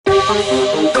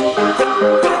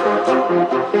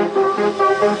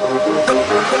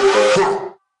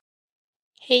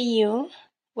Hey you,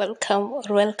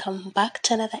 welcome back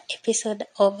to another episode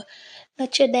of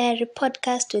Not Your Diary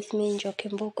podcast with me, Njoki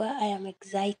Mbugwa. I am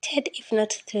excited, if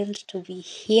not thrilled, to be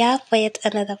here for yet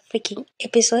another freaking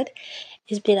episode.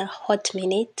 It's been a hot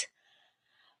minute.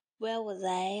 Where was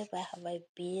I? Where have I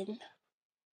been?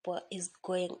 What is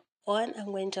going on? I'm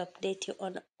going to update you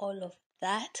on all of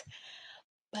that.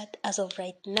 But as of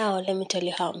right now, let me tell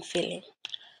you how I'm feeling.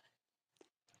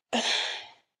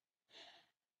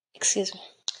 Excuse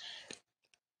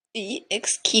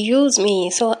me.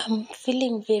 So I'm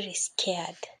feeling very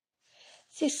scared.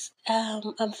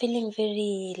 I'm feeling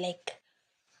very like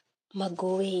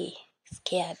MAGOWE,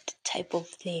 scared type of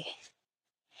thing.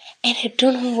 And I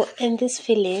don't know, and this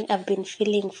feeling I've been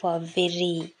feeling for a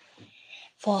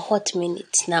hot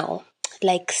minute now.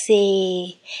 Like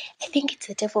say, I think it's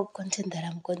the type of content that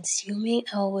I'm consuming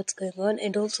or what's going on,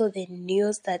 and also the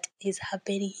news that is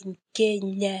happening in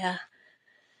Kenya.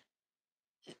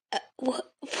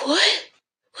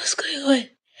 What's going on?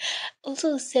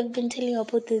 Also, I've been telling you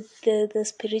about the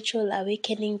spiritual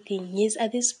awakening thing. Yes,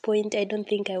 at this point, I don't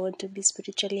think I want to be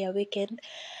spiritually awakened.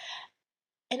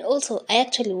 And also, I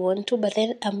actually want to, but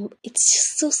then it's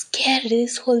just so scary,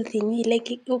 this whole thing.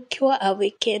 Like, ukiwa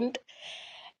awakened.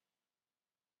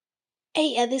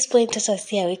 At this point, sasa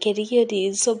si awakened, hiyo ni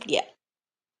insomnia.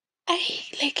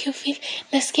 You feel,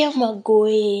 nasikia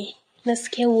MAGOWE,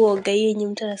 nasikia uoga, hiyo yenye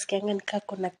mtu anasikianga nikaa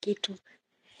kuna kitu.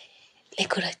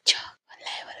 Like, unachoka,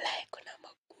 walai, kuna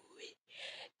MAGOWE.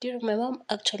 Do you know, my mom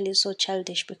actually is so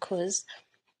childish because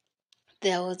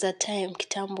there was a time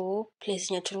kitambo, place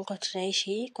yenye tulikuwa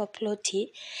tunaishi kwa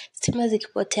ploti, stima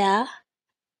zikipotea,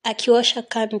 akiwasha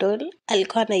candle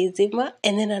alikuwa anaizima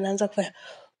and then anaanza kufanya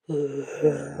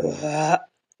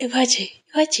imagine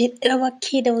and I'm a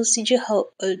kid. I was sijui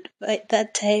how old at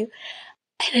that time,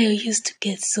 and I used to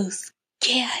get so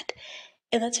scared,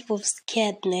 and that type of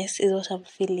scaredness is what I'm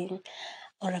feeling,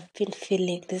 or I've been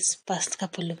feeling this past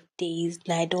couple of days.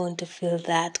 Now I don't want to feel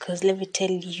that, because let me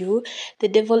tell you, the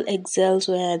devil excels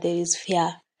where there is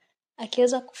fear.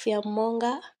 Akiweza kufia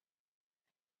monga,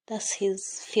 that's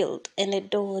his field, and I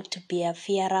don't want to be a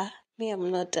fearer. Me,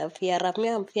 I'm not a fearer. Me,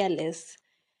 I'm fearless.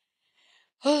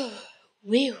 Oh,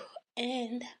 wow.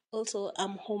 And also,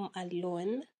 I'm home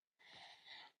alone,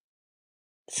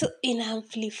 so in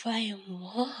amplify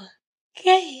more.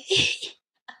 Okay.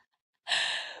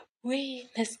 Wait,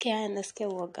 nasikia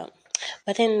woga.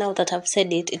 But then now that I've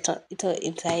said it, it's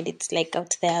inside. It's like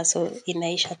out there, so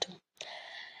inaisha tu.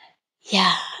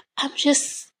 Yeah, I'm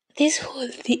just this whole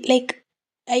thing. Like,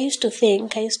 I used to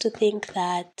think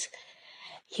that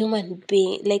human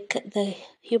being, like the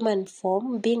human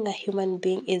form, being a human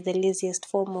being is the laziest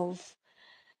form of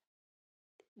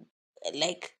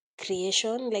like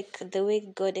creation, like the way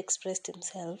God expressed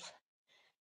himself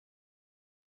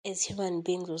as human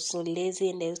beings was so lazy.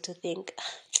 And I used to think,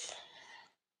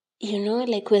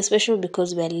 like we're special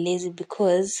because we're lazy,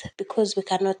 because we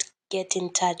cannot get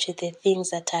in touch with the things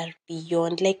that are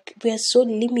beyond. Like, we are so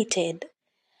limited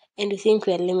and we think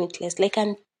we are limitless. Like,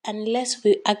 unless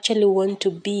we actually want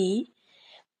to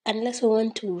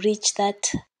reach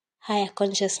that higher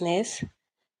consciousness,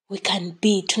 we can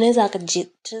be. Tunaweza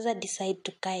decide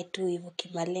tukae tu hivyo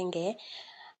kimalenge,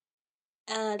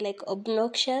 like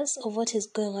obnoxious of what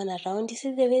is going on around. You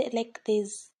see the way, like,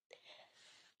 there's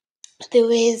the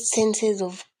way senses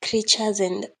of creatures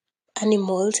and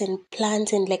animals and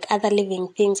plants and like other living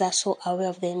things are so aware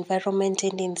of the environment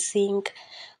and in sync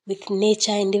with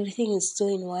nature, and everything is so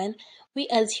in one. We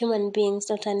as human beings,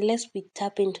 not unless we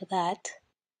tap into that,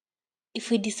 if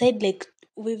we decide like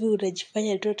wewe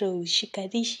unajifanya toto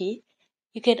ushikanishi,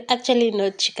 you can actually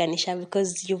not shikanisha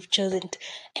because you've chosen to.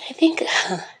 And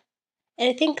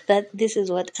I think that this is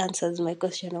what answers my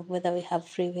question of whether we have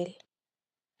free will.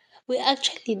 We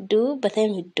actually do, but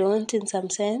then we don't in some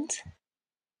sense.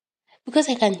 Because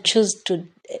I can choose to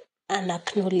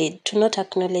not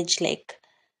acknowledge like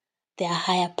there are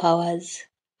higher powers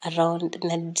around,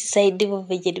 na decide hivyo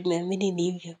venye nimeamini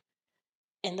ni hivyo.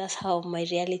 And that's how my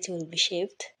reality will be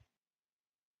shaped.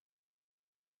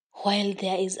 While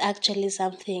there is actually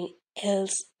something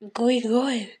else going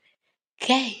on.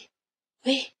 Okay.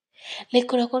 Wait. Like,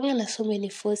 kunakuanga na so many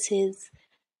forces.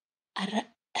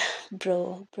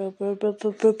 Bro,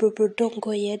 don't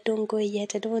go yet.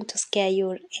 I don't want to scare you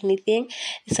or anything.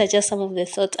 These are just some of the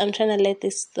thoughts. I'm trying to let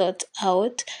this thought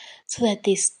out so that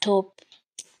they stop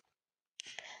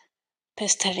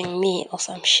pestering me or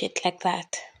some shit like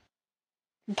that.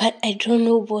 But I don't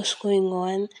know what's going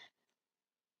on.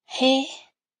 Hey,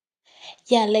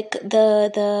 Yeah, like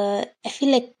the I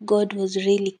feel like God was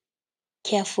really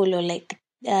careful, or like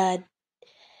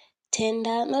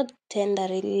tender, not tender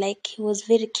really, like he was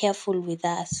very careful with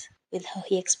us, with how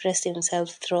he expressed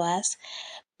himself through us.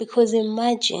 Because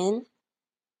imagine,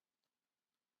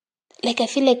 like I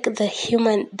feel like the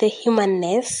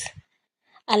humanness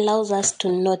allows us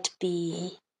to not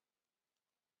be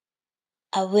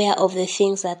aware of the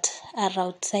things that are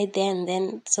outside there, and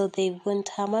then so they won't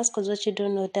harm us, because what you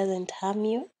don't know doesn't harm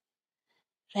you,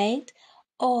 right?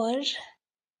 Or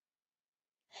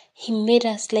he made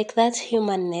us like that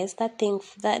humanness, that thing,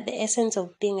 that the essence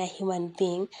of being a human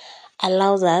being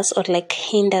allows us, or like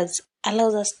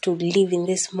allows us to live in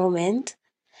this moment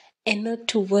and not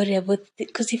to worry about,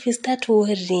 because if you start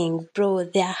worrying, bro,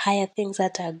 there are higher things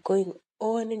that are going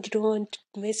on, and you don't want to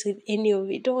mess with any of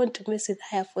it. You don't want to mess with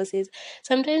higher forces.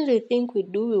 Sometimes we think we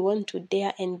do, we want to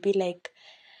dare and be like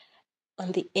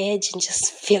on the edge and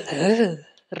just feel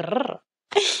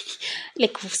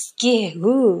like scared.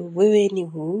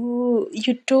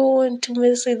 You don't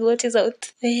mess with what is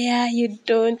out there. You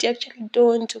actually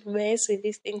don't mess with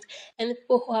these things. And the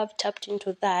people who have tapped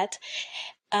into that,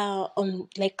 on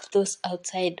like those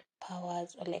outside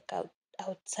powers, or like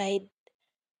outside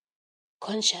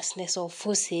consciousness or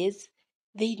forces,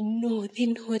 they know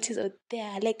what is out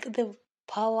there. Like the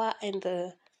power and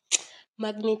the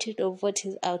magnitude of what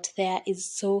is out there is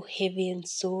so heavy and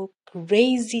so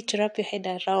crazy to wrap your head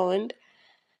around,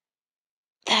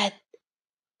 that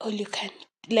all you can,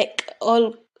 like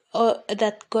all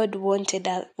that God wanted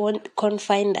us,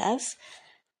 confined us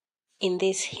in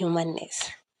this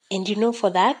humanness. And for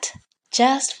that,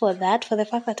 just for that, for the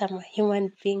fact that I'm a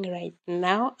human being right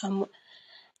now, I'm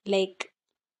like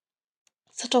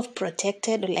sort of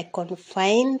protected, or like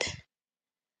confined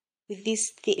with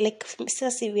this thing. Like,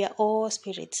 seriously, we are all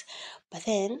spirits, but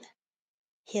then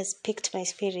he has picked my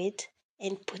spirit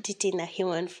and put it in a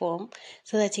human form,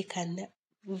 so that he can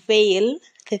veil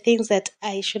the things that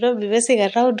I should not be messing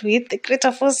around with, the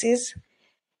greater forces.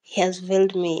 He has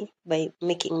veiled me by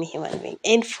making me human being.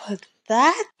 And for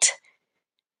that,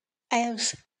 I am,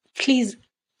 please,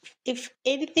 if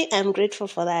anything, I'm grateful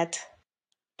for that.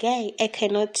 Guy, I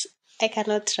cannot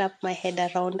wrap my head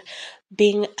around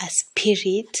being a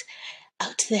spirit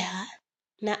out there,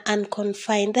 now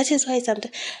unconfined. That is why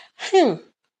sometimes,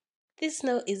 this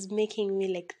now is making me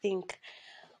like think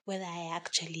whether I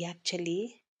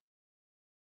actually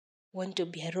want to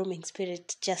be a roaming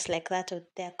spirit just like that out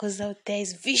there, because out there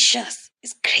is vicious,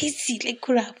 it's crazy, like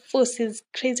kuna forces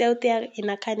crazy out there,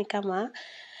 inakani kama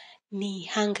ni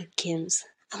Hunger Games,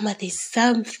 ama there's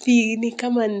something, ni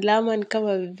kama Nlama, ni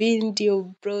kama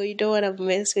video, bro. You don't want to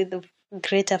mess with the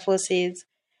greater forces.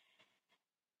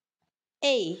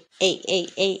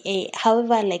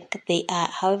 However, like they are,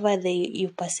 however you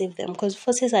perceive them, because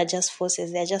forces are just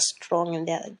forces. They're just strong and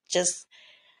they're just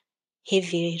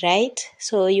heavy, right?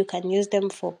 So you can use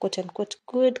them for quote unquote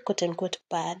good, quote unquote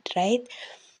bad, right?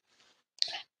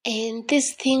 And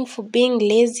this thing for being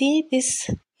lazy, these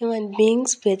human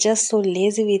beings, we're just so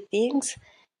lazy with things,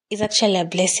 is actually a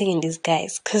blessing in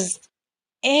disguise. Because,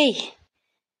 and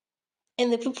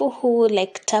the people who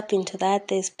like tap into that,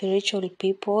 the spiritual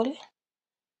people,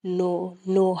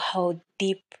 know how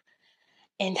deep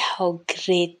and how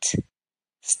great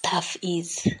stuff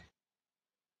is.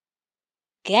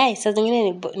 Guys, saa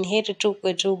zingine ni heri tu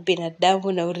kuwe tu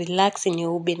binadamu na relax in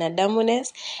your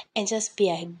binadamuness and just be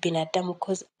a binadamu,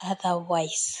 because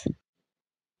otherwise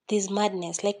there's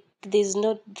madness. Like there's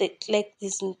no like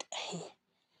there's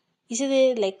you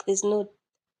see like there's no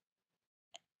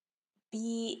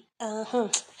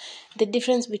the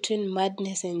difference between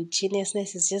madness and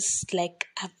geniusness is just like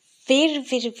a very,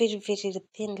 very, very, very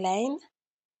thin line.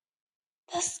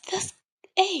 That's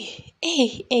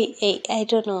I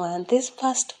don't know, man. This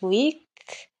past week,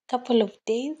 couple of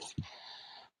days,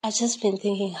 I've just been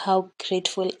thinking how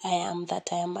grateful I am that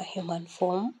I am a human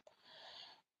form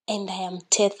and I am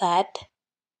tethered.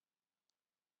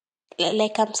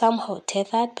 Like I'm somehow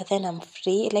tethered, but then I'm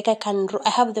free. Like I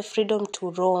have the freedom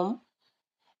to roam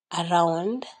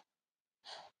around,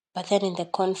 but then in the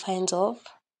confines of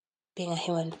being a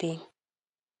human being.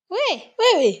 Wait.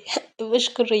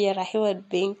 Umeshukuru you're a human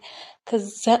being.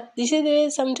 Because you see the way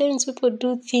sometimes people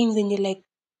do things and you're like,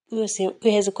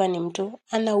 huwezi kuwa ni mtu.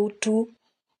 Ana utu.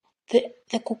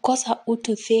 The kukosa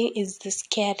utu thing is the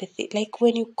scary thing. Like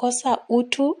when you kosa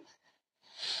utu,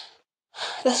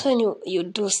 that's when you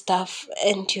do stuff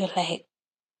and you're like,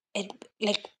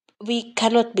 we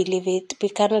cannot believe it. We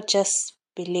cannot just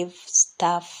believe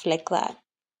stuff like that.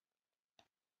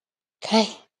 Okay.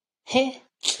 Hey.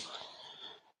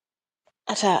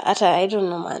 I don't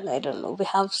know, man. I don't know. We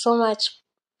have so much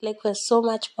Like, we're so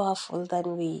much powerful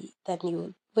than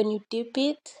you. When you dip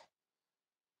it,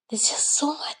 there's just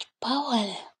so much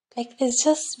power. Like, we're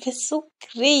so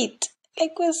great.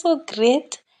 Like, we're so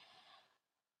great.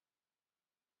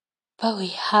 But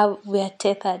we are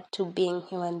tethered to being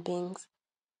human beings.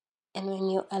 And when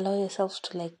you allow yourself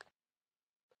to, like,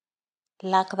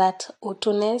 lack that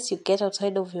utu-ness, you get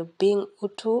outside of your being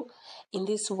utu in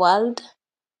this world,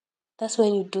 that's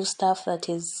when you do stuff that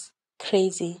is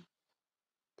crazy.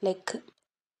 Like,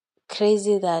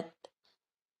 crazy that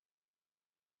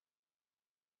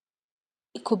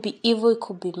it could be evil, it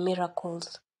could be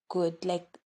miracles, good. Like,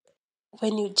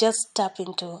 when you just tap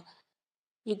into,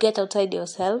 you get outside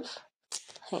yourself,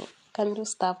 hey, can do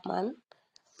stuff, man.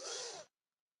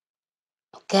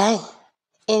 Okay.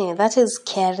 Anyway, that is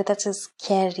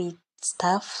scary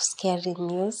stuff, scary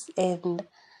news. And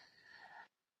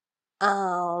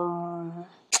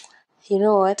you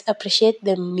know what? Appreciate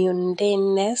the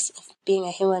mundaneness of being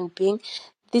a human being.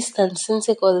 This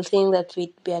nonsensical thing that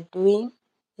we are doing,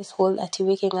 this whole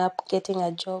waking up, getting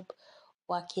a job,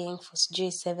 working for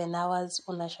 7 hours,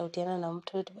 unashautiana na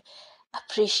mtu.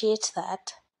 Appreciate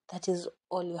that. That is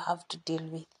all you have to deal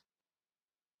with.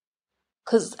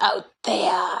 Because out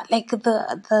there, like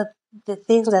the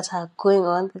things that are going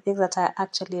on, the things that are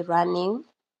actually running,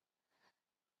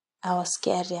 are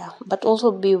scarier. But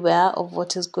also be aware of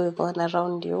what is going on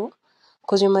around you.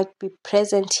 Because you might be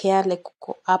present here, like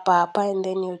upper, and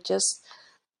then you're just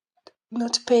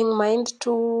not paying mind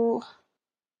to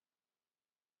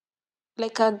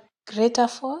like a greater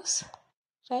force,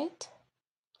 right?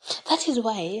 That is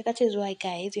why,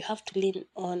 guys, you have to lean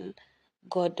on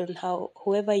God, on how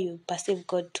whoever you perceive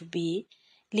God to be,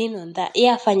 lean on that.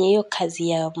 Afanye hiyo kazi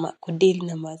ya kudeal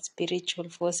na ma spiritual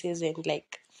forces and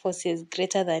like forces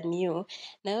greater than you.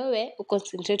 Na wewe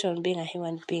concentrate on being a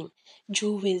human being.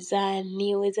 Juu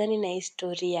wezani na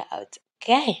historia out.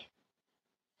 Guy.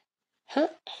 Huh?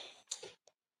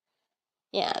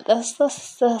 Yeah, that's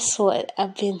what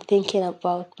I've been thinking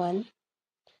about, man.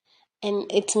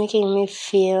 And it's making me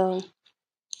feel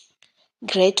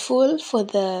grateful for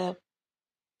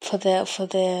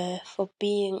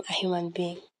being a human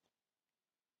being.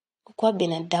 Kukua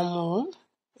binadamu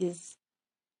is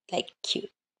like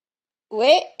cute.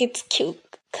 It's cute.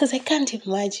 Because I can't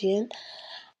imagine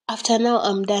after now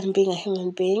I'm done being a human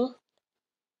being.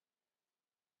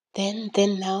 Then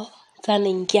now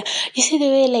ingia. You see the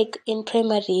way like in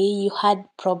primary you had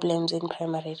problems in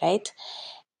primary, right?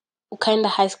 Ukaenda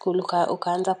high school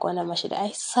ukaanza kuona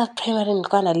mashida. Sasa primary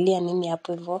nilikuwa nalia nini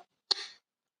hapo hivyo?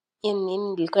 Nini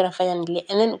nilikuwa nafanya nilia.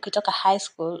 And then ukitoka high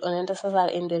school unaenda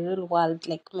sasa in the real world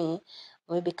like me,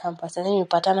 maybe campus, and then you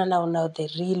patana now the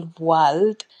real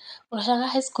world. Unashanga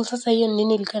high school sasa hiyo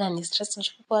nini ilikuwa inani stress.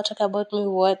 People are talking about me,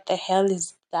 what the hell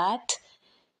is that?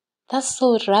 That's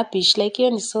so rubbish. Like,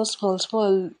 even so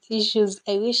small issues.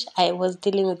 I wish I was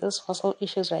dealing with those small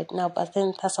issues right now, but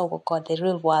then that's how we got the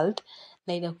real world.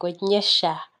 Na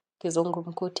inakuonyesha kizungu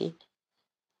mkuti.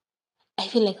 I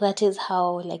feel like that is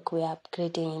how like we are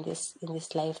upgrading in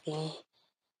this life thingy.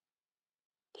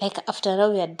 Like, after now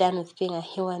we are done with being a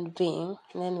human being,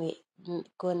 and then we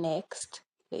go next.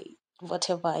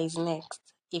 Whatever is next.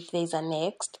 If there is a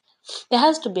next, there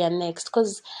has to be a next,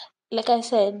 because like I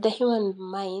said, the human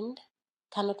mind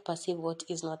cannot perceive what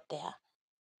is not there.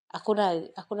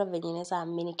 Hakuna venye inaweza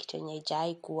amini kitu yenye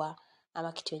haijai kuwa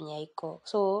ama kitu yenye haiko.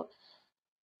 So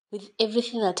with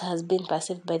everything that has been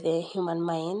perceived by the human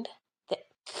mind,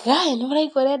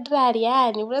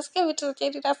 unasikia vitu zenye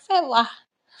ninasema.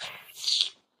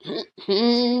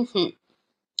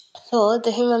 So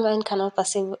the human mind cannot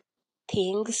perceive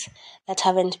things that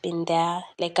haven't been there,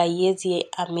 like haiwezi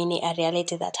amini a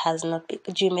reality that has not been.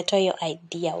 Juu imetoa hiyo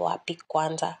idea wapi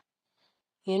kwanza.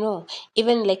 You know,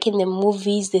 even like in the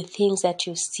movies, the things that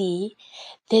you see,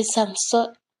 there's some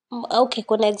okay,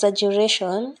 kuna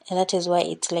exaggeration, and that is why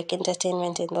it's like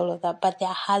entertainment and all of that, but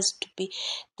there has to be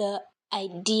the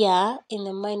idea in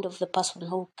the mind of the person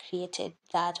who created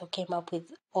that or came up with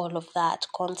all of that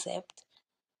concept.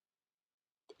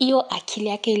 Hiyo akili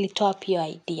yake ilitoa pia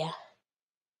idea.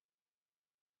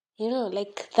 You know,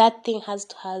 like that thing has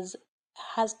to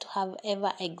have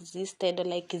ever existed, or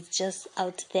like it's just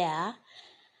out there.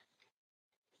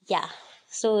 Yeah.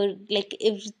 So like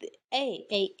if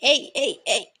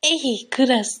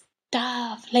good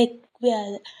stuff. Like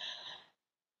we're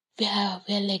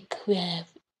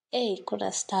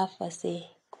kuna stuff, I say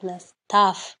kuna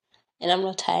stuff, and I'm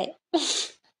not high.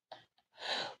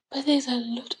 But there's a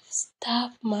lot of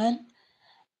stuff, man.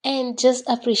 And just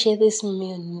appreciate this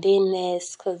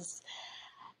mundaneness, because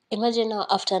imagine now,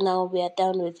 after now we are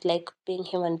done with like being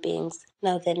human beings.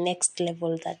 Now the next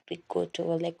level that we go to,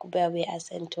 or like where we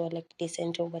ascend to, or like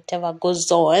descend to, whatever goes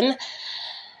on,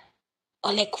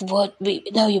 or like what we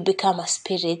now you become a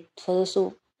spirit. For those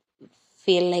who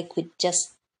feel like we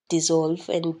just dissolve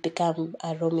and become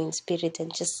a roaming spirit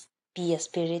and just be a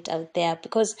spirit out there,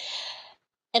 because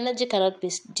energy cannot be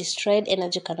destroyed,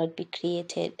 energy cannot be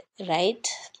created, right?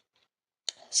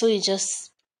 So you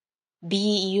just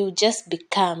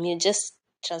become, you just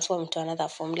transform into another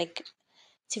form, like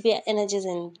severe energies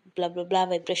and blah blah blah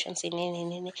vibrations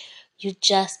in you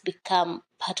just become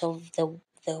part of the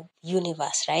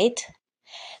universe, right?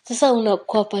 Sasa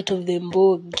unakuwa part of the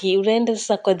mbogi, unaenda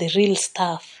sasa kwa the real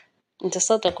stuff, ndio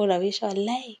sasa utakuwa unavisha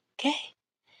like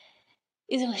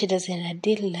hizi mashida zina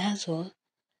deal nazo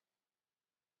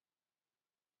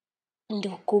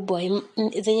ndio kubwa.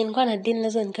 Zenye nilikuwa na deal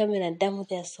nazo ni kama binadamu,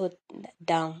 they are so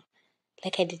down.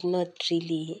 Like I did not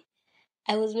really,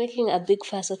 I was making a big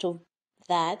fuss out of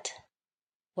that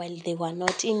while they were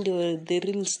not in the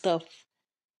real stuff.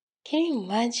 Can you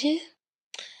imagine?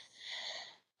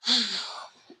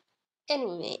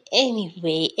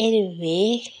 Anyway,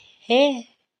 hey.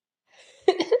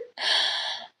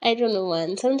 I don't know,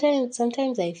 man.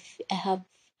 Sometimes I have,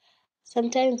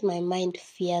 sometimes my mind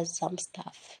fears some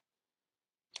stuff.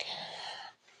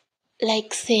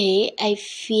 Like say, I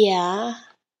fear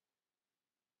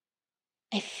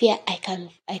I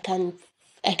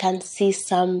can see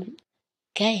some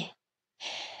guy.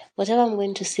 Whatever I'm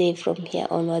going to say from here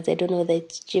onwards, I don't know whether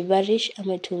it's gibberish,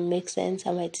 or it will make sense,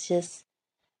 or it's just,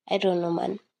 I don't know,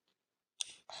 man.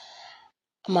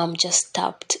 Mom just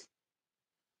stopped.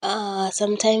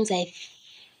 Sometimes I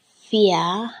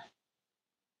fear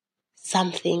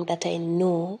something that I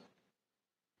know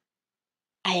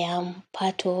I am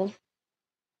part of,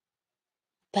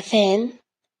 but then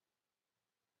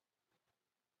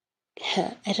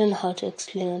I don't know how to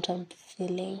explain what I'm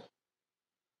feeling.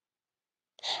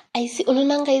 I see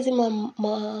unananga hizi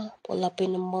ma pull up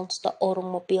in a monster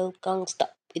automobile gangster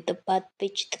with the bad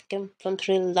bitch that came from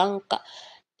Sri Lanka.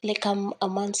 Like I'm a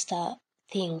monster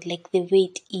thing, like the way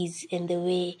it is and the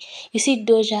way you see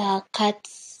Doja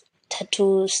Cat's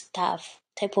tattoo stuff,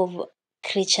 type of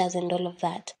creatures and all of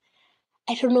that.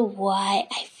 I don't know why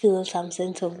I feel some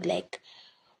sense of like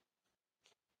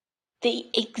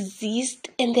they exist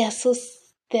and we are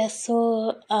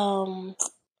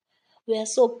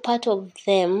so part of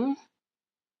them,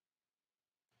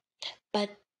 but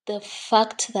the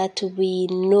fact that we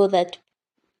know that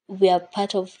we are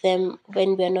part of them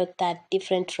when we are not that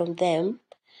different from them,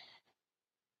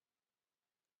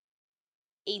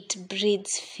 it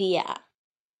breeds fear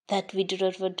that we do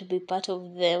not want to be part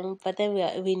of them, but then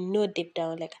we know deep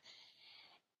down, like,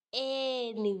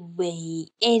 anyway,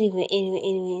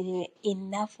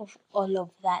 enough of all of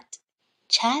that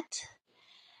chat.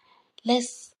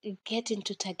 Let's get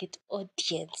into target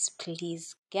audience,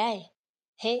 please, guy.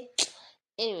 Hey,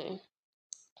 anyway,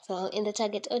 so in the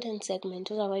target audience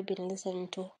segment, what have I been listening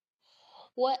to?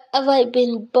 What have I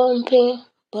been bumping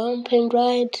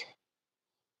right?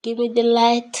 Give me the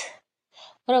light.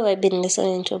 What have I been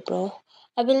listening to, bro?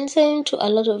 I've been listening to a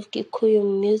lot of Kikuyu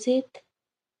music.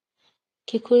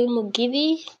 Kikuyu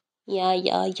Mugithi. Yeah.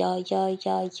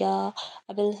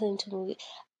 I've been listening to movie.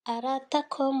 Arata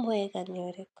komwega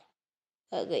nyoreko.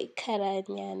 Okay,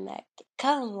 Karanyanaki.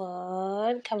 Come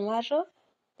on, Kamaro.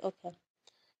 Okay.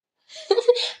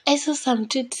 I saw some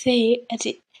tweet say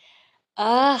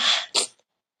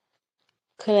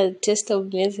kuna taste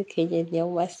of music yenye ni ya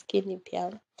umaskini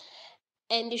pia.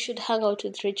 And you should hang out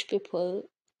with rich people,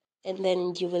 and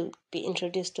then you will be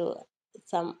introduced to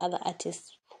some other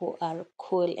artists who are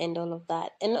cool and all of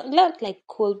that. And not like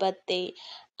cool, but they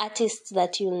artists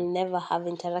that you'll never have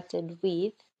interacted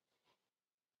with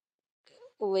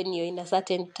when you're in a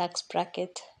certain tax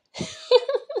bracket.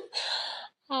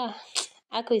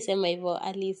 Hakuisema hivyo,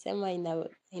 alisema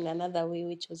in another way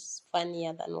which was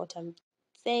funnier than what I'm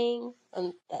saying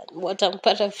and what I'm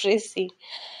paraphrasing.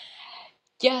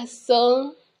 Yeah,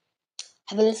 so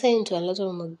I've been listening to a lot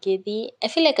of Mugithi. I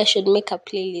feel like I should make a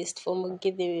playlist for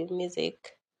Mugithi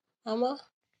music. Ama?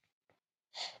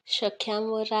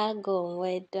 Shokyamura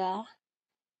gongweda.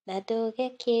 Nadoge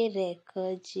kire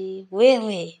koji.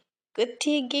 Wewe.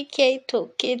 Gutigi keito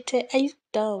kite. Are you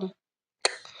dumb?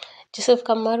 Joseph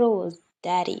Kamaro was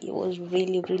daddy. He was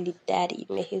really, really daddy.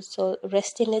 May his soul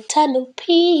rest in eternal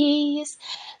peace.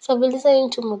 So I've been listening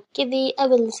to Mugithi.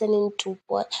 I've been listening to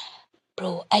what?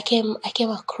 Bro, I came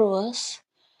across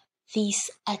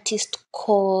this artist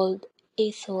called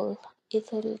Ethel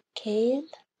Kane.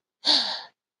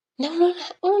 No,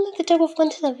 the type of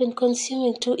content I've been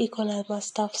consuming too, equal my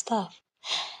stuff.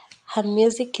 her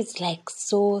music is like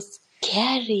so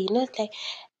scary, not like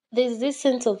there's this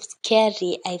sense of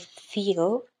scary I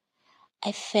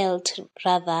felt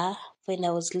rather when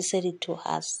I was listening to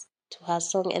her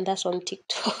song, and that's on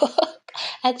TikTok.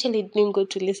 I actually didn't go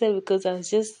to listen because I was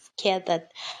just scared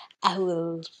that I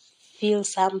will feel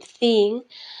something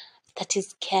that is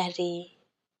scary.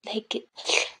 Like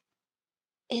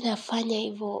inafanya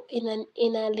hivyo,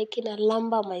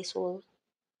 inalamba my soul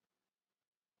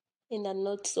in a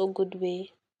not so good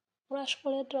way.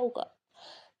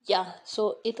 Yeah,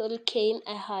 so it all came.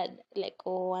 I had like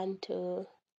one to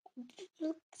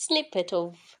snippet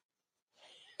of.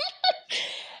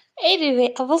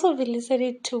 Anyway, I've also been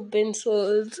listening to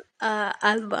Bensoul's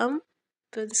album,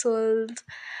 Bensoul's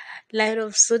Line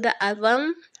of Soda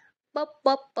album. Pop,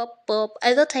 pop, pop, pop.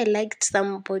 I thought I liked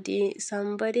somebody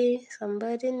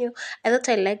new. I thought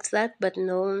I liked that, but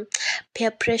no.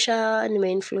 Peer pressure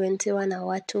nimeinfluensiwa na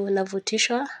watu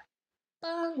navutishwa.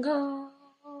 Banger,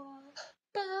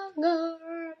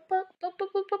 banger, pop, pop, pop,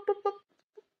 pop, pop, pop,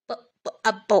 pop,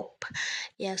 a bop.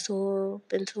 Yeah, so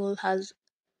Bensoul has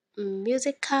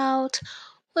music out.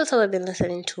 What else have I been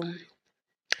listening to?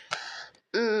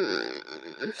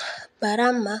 But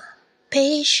I'm a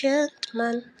patient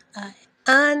man. I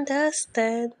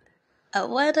understand. I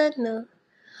wanna know,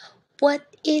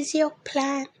 what is your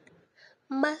plan?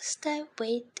 Must I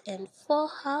wait, and for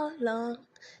how long,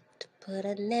 to put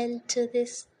an end to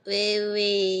this?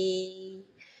 Way.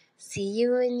 See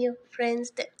you and your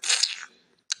friends that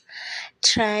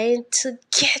trying to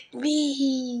get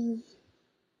me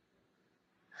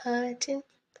hurting.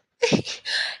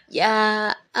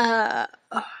 Yeah,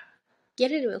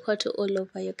 getting record to all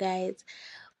over you guys.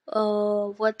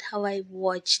 What have I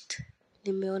watched?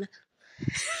 Nimeona.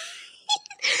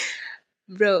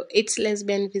 Bro, it's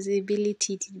lesbian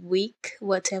visibility week,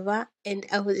 whatever, and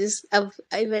I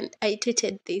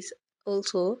tweeted this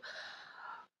also.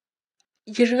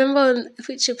 You remember on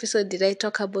which episode did I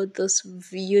talk about those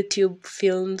YouTube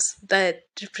films that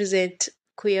represent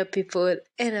queer people?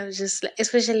 And I was just like,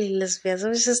 especially lesbians, I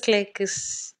was just like,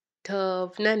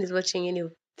 stop, none is watching any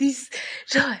of this.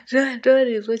 No one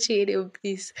is watching any of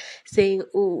this, saying,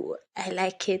 oh, I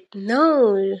like it.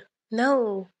 No,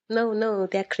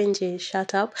 they're cringy,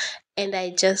 shut up. And I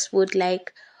just would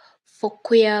like for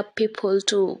queer people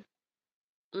to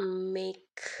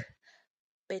make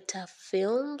better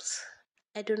films.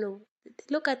 I don't know.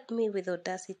 Look at me with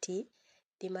audacity,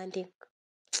 demanding.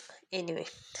 Anyway,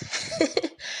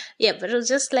 yeah, but I would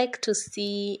just like to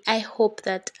see. I hope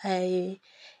that I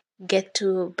get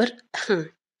to, but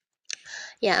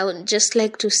yeah, I would just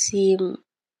like to see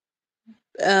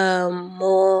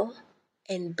more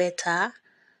and better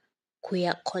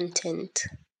queer content.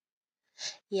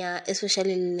 Yeah,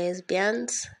 especially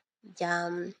lesbians.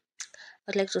 Yeah,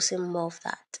 I'd like to see more of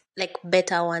that, like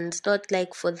better ones, not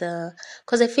like for the,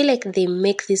 because I feel like they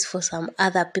make this for some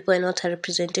other people and not a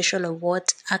representation of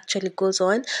what actually goes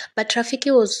on. But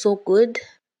Rafiki was so good.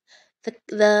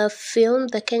 The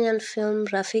Kenyan film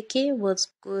Rafiki was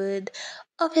good.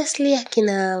 Obviously,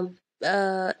 akina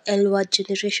Elwa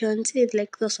generations,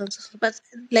 like those ones, but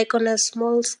like on a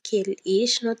small scale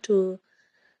ish, not to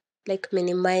like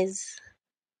minimize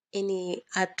any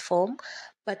art form,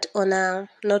 but on a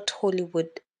not Hollywood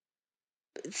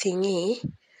thingy,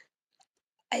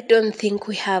 I don't think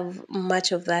we have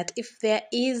much of that. If there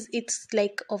is, it's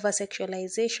like over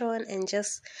sexualization and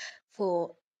just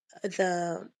for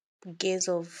the gaze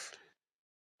of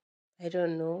I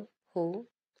don't know who,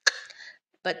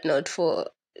 but not for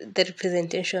the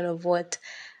representation of what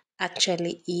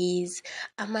actually is.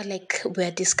 Ama like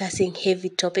we're discussing heavy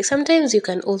topics. Sometimes you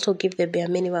can also give the bare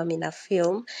minimum in a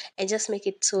film and just make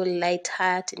it so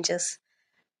light-hearted and just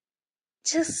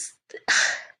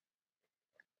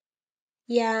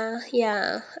yeah,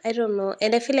 I don't know.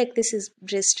 And I feel like this is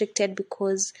restricted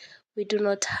because we do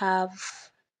not have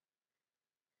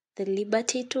the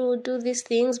liberty to do these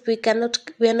things. We are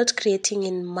not creating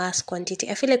in mass quantity.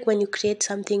 I feel like when you create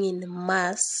something in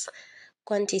mass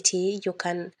quantity, you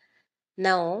can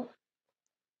now,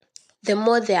 the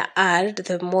more there are,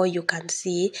 the more you can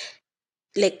see.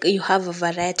 Like you have a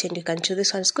variety and you can choose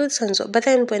this one's good, this one's, but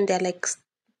then when they're like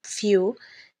few,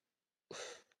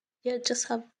 you just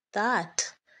have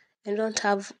that and don't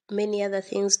have many other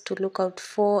things to look out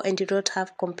for, and you don't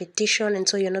have competition, and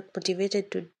so you're not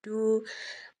motivated to do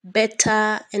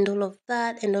better and all of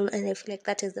that and I feel like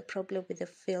that is the problem with the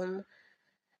film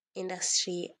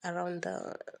industry around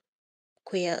the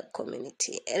queer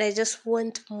community. And I just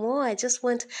want more. I just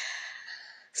want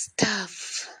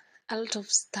stuff, a lot of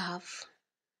stuff,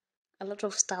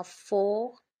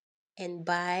 for and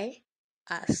by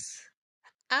us.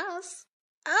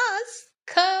 Us?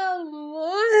 Come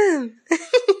on.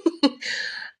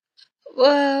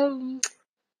 um,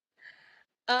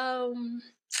 um,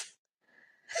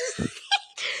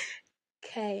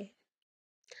 okay.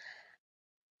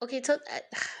 Okay, so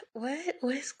what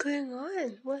is going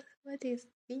on? What is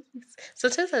this?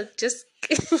 Sometimes I'm just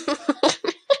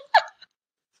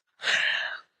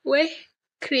we're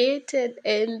created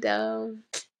and God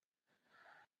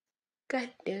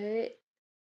damn it.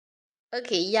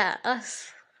 Okay, yeah,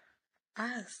 us.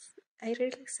 Us. I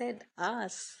really said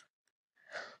us.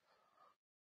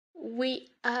 We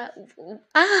are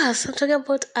us. I'm talking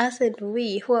about us and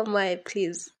we. Who am I,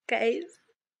 please? Guys.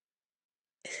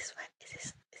 This is my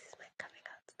coming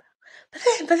out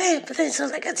stuff. But then it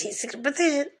sounds like a tea secret. But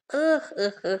then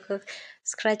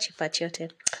scratchy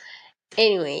patchote.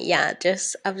 Anyway, yeah,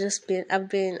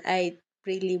 I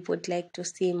really would like to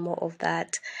see more of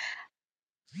that.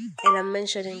 And I'm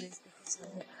mentioning this because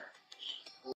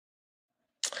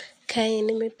Kai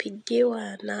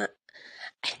nimepigiwa na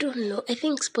I don't know. I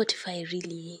think Spotify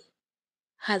really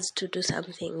has to do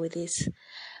something with this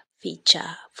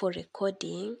feature for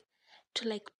recording to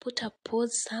like put a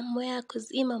pause somewhere because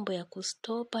hii mambo ya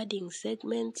kustop adding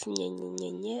segments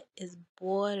nye is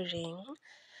boring.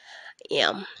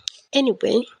 Yeah.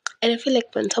 Anyway, and I feel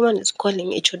like when someone is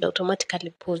calling, it should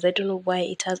automatically pause. I don't know why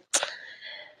it has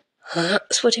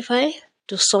Spotify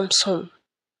to some.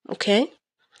 Okay.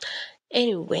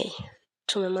 Anyway,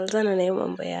 tumemalizana na hiyo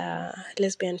mambo ya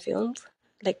lesbian films,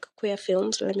 like queer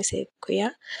films. Let me say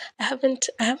queer. I haven't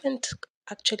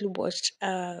actually watched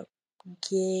a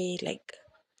gay like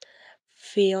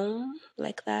film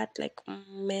like that, like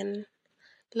men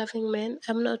loving men.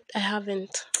 I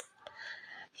haven't.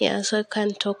 Yeah, so I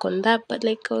can't talk on that. But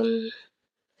like on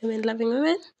women loving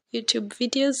women, YouTube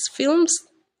videos, films,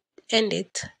 end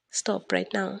it. Stop right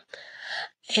now.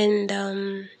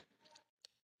 And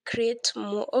create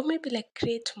more, or maybe like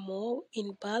create more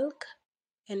in bulk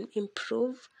and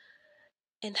improve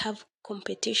and have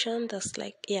competition that's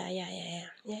like yeah.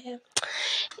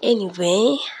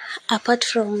 Anyway, apart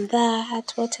from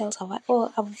that, what else have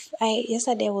I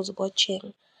yesterday I was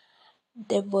watching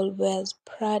Devil Wears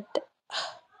Prada.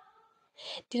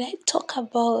 Did I talk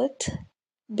about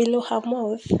Below Her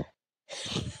Mouth?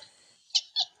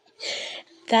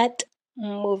 That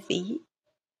movie,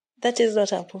 that is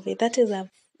not a movie, that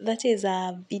is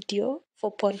a video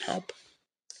for Pornhub.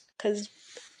 Because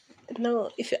now,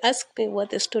 if you ask me what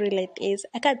the storyline is,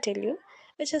 I can't tell you.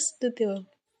 I just know they were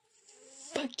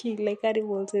fucking like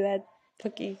animals in that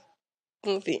fucking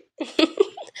movie.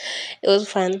 It was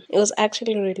fun. It was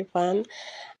actually really fun.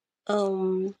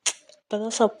 But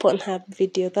that's a Pornhub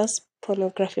video. That's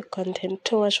pornographic content.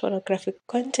 Too much pornographic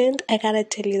content. I cannot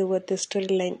tell you what the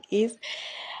storyline is.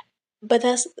 But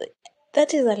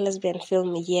that is a lesbian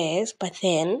film, yes. But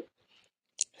then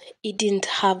it didn't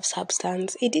have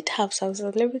substance. It did have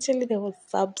substance. Let me tell you, there was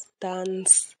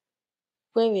substance.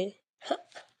 Wait.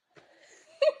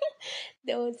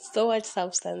 There was so much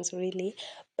substance, really.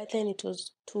 But then it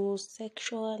was too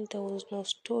sexual. There was no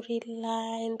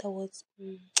storyline. There was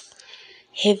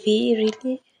heavy,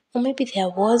 really. Or maybe there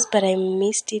was, but I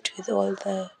missed it with all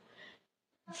the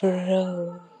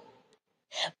bro.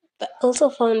 But also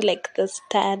found like the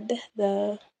stud,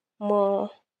 the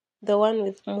one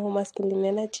with more masculine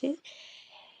energy.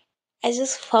 I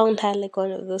just found her like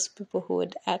one of those people who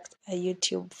would act those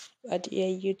two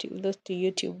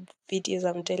YouTube videos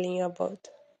I'm telling you about.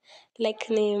 Like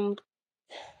named,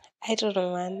 I don't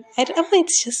know, man. I don't know,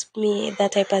 it's just me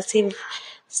that I perceive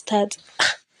studs.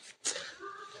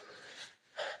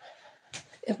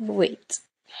 Wait.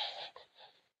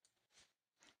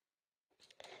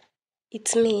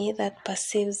 It's me that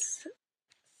perceives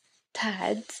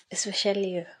studs,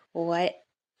 especially why.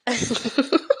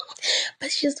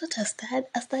 But she's not a stud.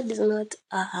 A stud is not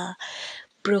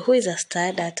bro. Who is a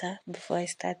stud data? Before I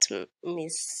start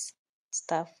miss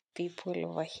stuff people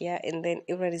over here, and then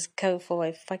everybody's coming for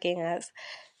my fucking ass.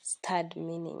 Stud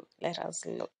meaning, let us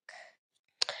look.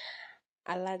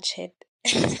 A large head.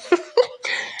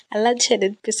 A large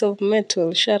headed piece of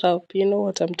metal. Shut up. You know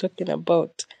what I'm talking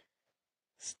about.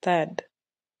 Stud.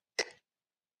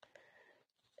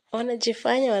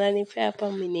 Wanajifanya wananipea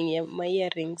hapa meaning ya my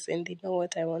earrings and they know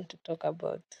what I want to talk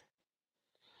about.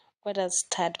 What does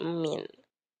stud mean?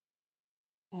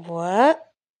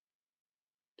 What?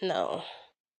 No.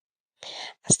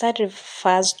 A stud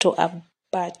refers to a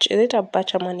butch. Is it a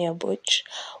butch or a butch?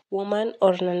 Woman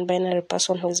or non-binary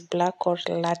person who is black or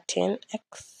Latinx.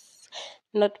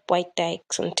 Not white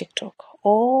dykes on TikTok.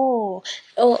 Oh,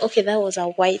 okay. That was a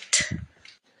white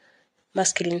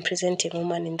masculine presenting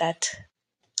woman in that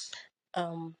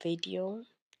video.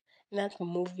 in that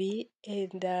movie,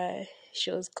 and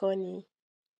she was corny.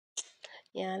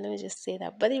 Yeah, let me just say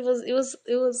that. But it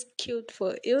was cute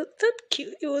for it was not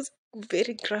cute. It was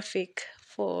very graphic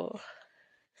for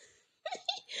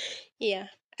yeah.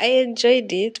 I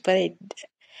enjoyed it, but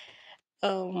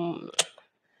um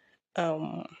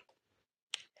um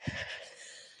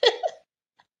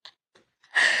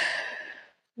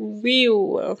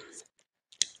real.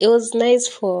 It was nice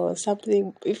for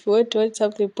something if you want to watch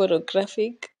something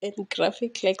pornographic and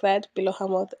graphic like that below her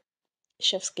mouth,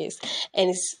 chef's kiss, and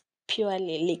it's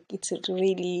purely like it's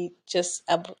really just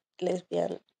about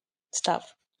lesbian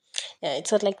stuff. Yeah,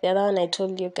 it's not like the other one I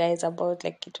told you guys about.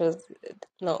 Like it was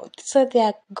no. So they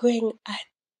are going at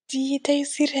it. Are you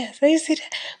serious? Are you serious?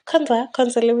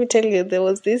 Kwanza, let me tell you, there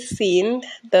was this scene.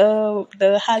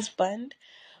 The husband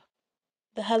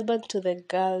to the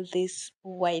girl, this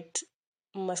white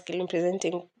masculine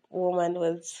presenting woman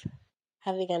was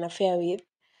having an affair with,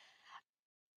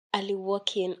 ali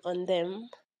walk in on them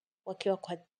wakiwa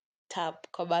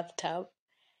kwa bathtub.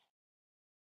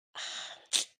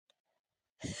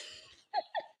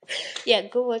 Yeah,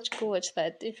 go watch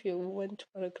that if you want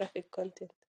pornographic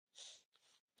content.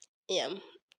 Yeah.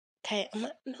 Okay, no,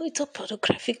 it's not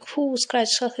pornographic. Who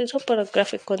scratch? It's not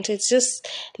pornographic content. It's just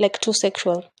like too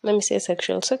sexual. Let me say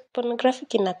sexual. So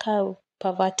pornographic in a car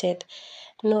perverted.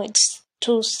 No, it's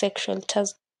too sexual. It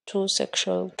has too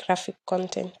sexual graphic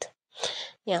content.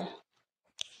 Yeah.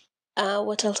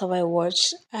 What else have I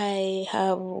watched? I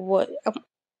have what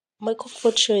my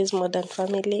comfort show is Modern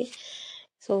Family.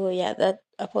 So yeah, that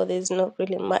about is not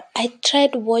really much. I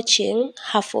tried watching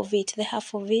the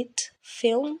half of it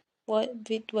film,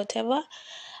 whatever.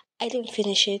 I didn't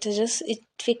finish it. It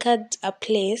figured a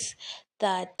place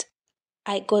that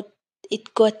I got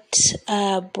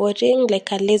boring,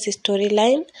 like a lazy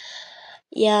storyline.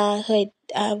 Yeah, so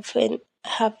I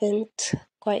haven't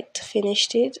quite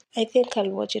finished it. I think I'll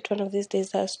watch it one of these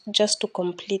days just to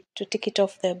take it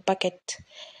off the bucket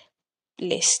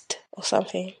list or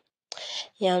something.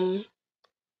 Yeah.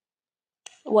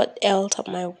 What else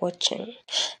am I watching?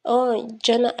 Oh,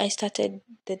 Jonah, I started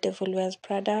The Devil Wears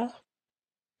Prada.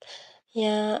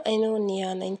 Yeah, I know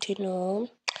Nia 19,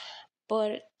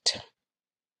 but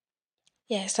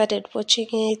yeah, I started watching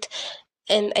it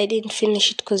and I didn't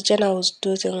finish it because Jenna was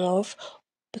dozing off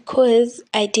because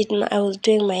I was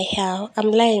doing my hair.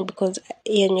 I'm lying because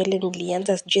hiyo nywele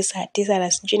nilianza sijui saa 9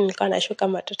 na sijui nilikuwa nashuka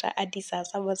matuta hadi saa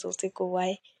 7 za usiku.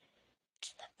 Why?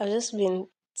 I've just been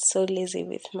so lazy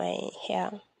with my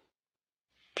hair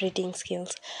braiding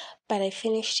skills. But I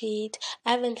finished it.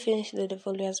 I haven't finished The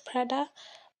Devil Wears Prada,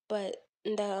 but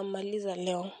ndamaliza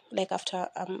leo, like after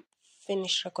I'm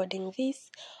finished recording this.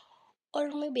 Or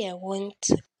maybe I won't.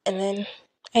 And then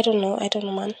I don't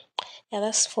know, man. Yeah,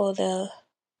 that's for the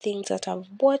things that I've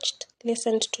watched,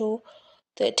 listened to,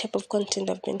 the type of content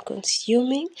I've been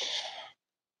consuming.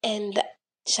 And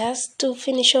just to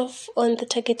finish off on the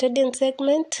target audience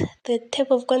segment, the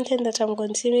type of content that I'm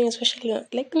consuming, especially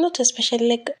not especially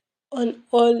like on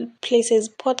all places,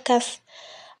 podcasts,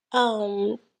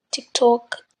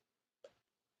 TikTok,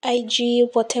 IG,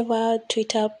 whatever,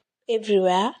 Twitter,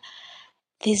 everywhere.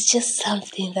 There's just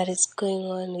something that is going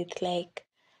on with like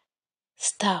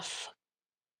stuff,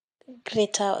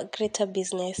 greater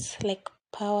business, like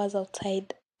powers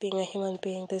outside being a human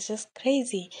being. That's just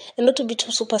crazy. And not to be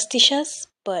too superstitious,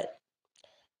 but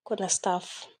kuna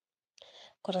stuff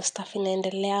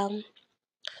inaendelea.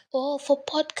 Oh, for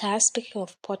podcasts, speaking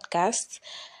of podcasts,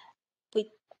 with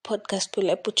podcast will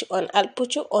I'll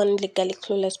put you on Legally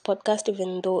Clueless podcast,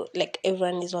 even though like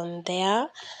everyone is on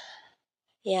there.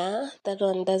 Yeah, that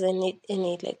one doesn't need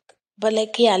any like, but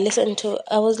like yeah, I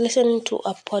was listening to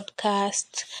a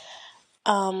podcast,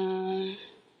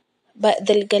 but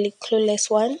the Legally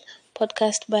Clueless one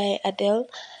podcast by Adele,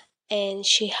 and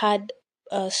she had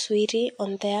Sweetie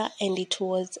on there, and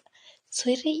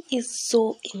Sweetie is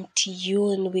so in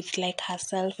tune with like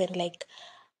herself and like,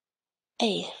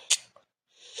 hey,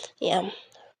 yeah,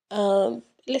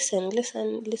 listen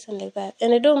like that.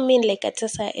 And I don't mean like at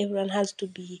just everyone has to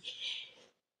be.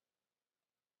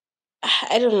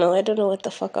 I don't know what the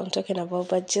fuck I'm talking about,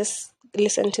 but just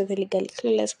listen to the Legally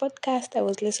Clueless podcast. I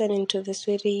was listening to the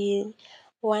Sweetie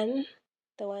one,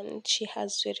 the one she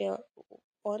has Sweetie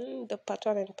on, the part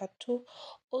 1 and part 2.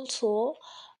 Also,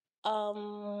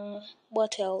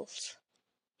 what else?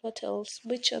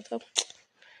 Which other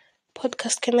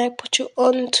podcast can I put you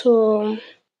on to?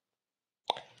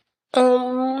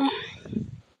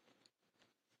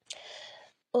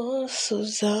 Oh,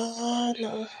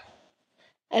 Susanna.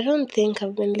 I don't think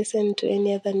I've been listening to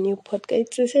any other new podcast.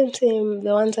 It's the same,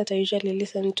 the ones that I usually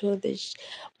listen to. The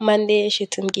Monday,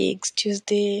 shit and gigs.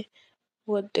 Tuesday,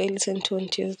 what do I listen to on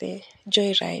Tuesday?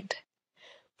 Joyride.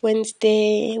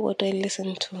 Wednesday, what do I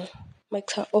listen to?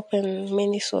 Makes her open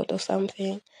Minnesota or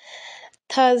something.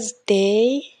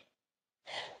 Thursday,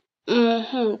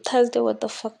 Thursday, what the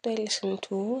fuck do I listen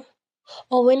to?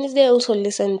 Oh, Wednesday, I also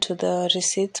listen to the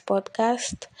Receipts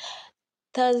podcast.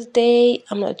 Thursday,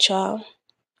 I'm not sure.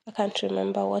 I can't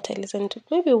remember what I listened to.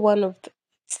 Maybe one of the,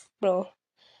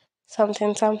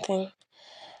 something.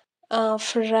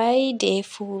 Friday,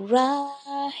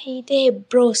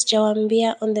 bro,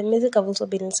 sijawambia. On the music, I've also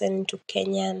been listening to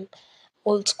Kenyan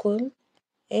old school.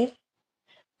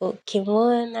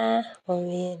 Ukimwona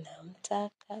mwambie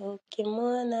namtaka,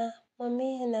 ukimwona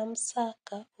mwambie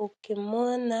namsaka,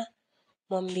 ukimwona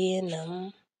mwambie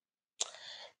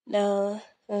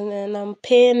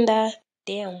nampenda.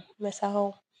 Damn,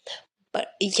 mesahau. But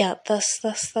yeah, that's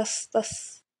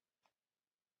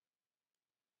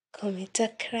commit a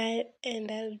crime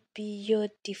and I'll be your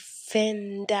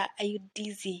defender. Are you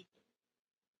dizzy?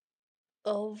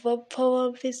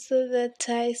 Overpower me so that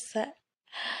I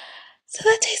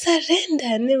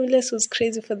surrender. Nameless was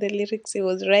crazy for the lyrics he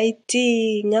was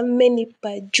writing.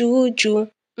 Amenipa juju.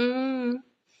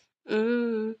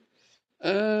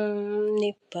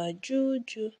 Nipa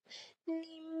juju.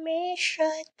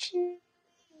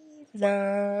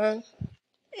 Nimeshachiza.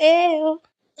 Eyo.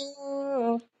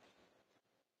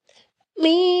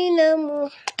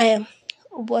 Minamu.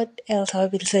 What else have I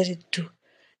been listening to?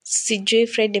 Sijui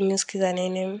Friday mesikiza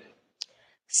nini.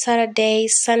 Saturday,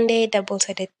 Sunday,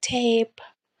 double-sided tape.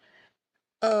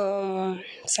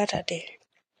 Saturday.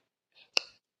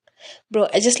 Bro,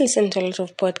 I just listen to a lot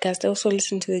of podcasts. I also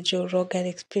listen to the Joe Rogan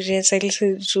Experience. I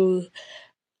listen to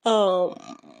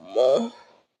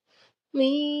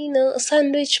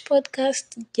Sandwich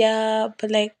podcast. Yeah,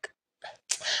 but like,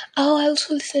 I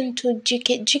also listen to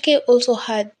GK. GK also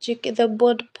had GK the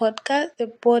board podcast. The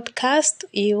podcast.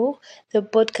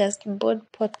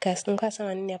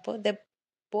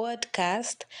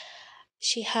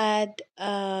 She had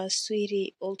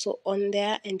Sweetie also on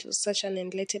there, and it was such an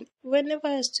enlightening.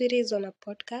 Whenever Sweetie is on a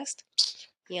podcast,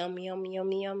 yummy.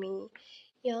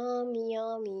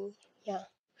 Yeah.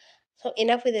 So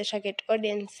enough with the target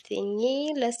audience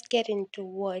thingy. Let's get into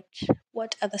what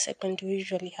other segment do we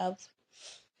usually have.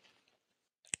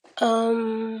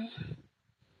 Oh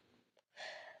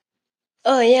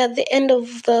yeah, the end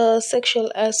of the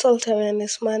sexual assault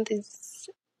awareness month is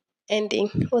ending.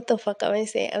 What the fuck am I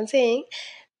saying? I'm saying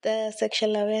the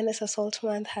sexual awareness assault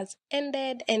month has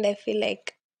ended, and I feel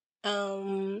like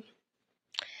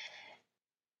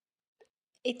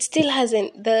it still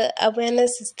hasn't, the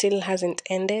awareness still hasn't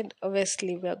ended.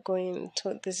 Obviously we're going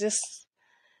to, it's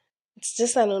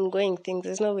just an ongoing thing.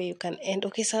 There's no way you can end.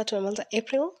 Okay, so tumemaliza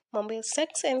April, mambo ya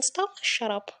sex and stuff,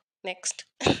 shut up, next.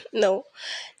 No,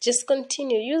 just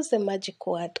continue. Use the magic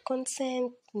word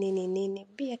consent, nini.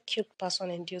 Be a cute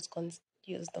person and use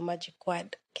the magic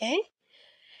word, okay?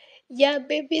 Yeah,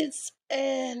 babies.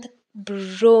 And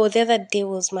bro, the other day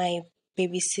was my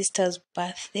baby sister's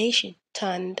birthday. She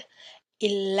turned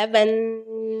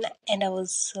 11 and I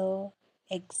was so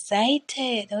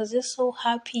excited. I was just so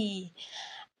happy.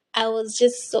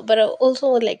 But I also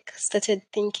like started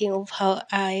thinking of how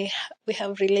we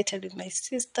have related with my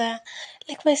sister.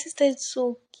 Like my sister is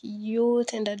so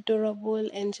cute and adorable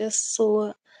and just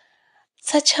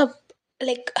such a,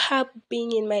 like her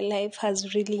being in my life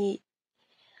has really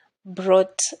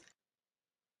brought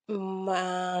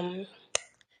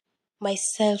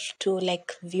myself to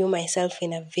like view myself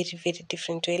in a very, very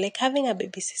different way. Like having a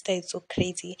baby sister is so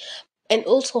crazy. And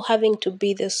also having to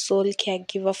be the sole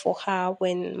caregiver for her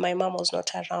when my mom was not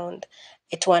around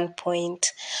at one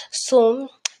point. So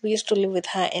we used to live with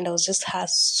her and I was just her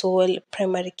sole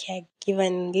primary caregiver.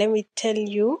 And let me tell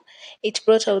you, it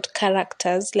brought out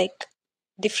characters, like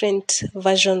different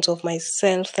versions of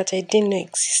myself that I didn't know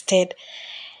existed.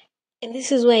 And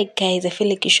this is why, guys, I feel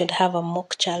like you should have a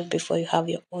mock child before you have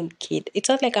your own kid. It's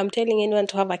not like I'm telling anyone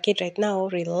to have a kid right now.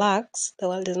 Relax. The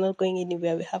world is not going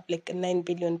anywhere. We have like 9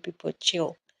 billion people.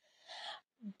 Chill.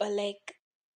 But like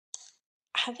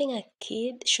having a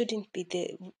kid shouldn't be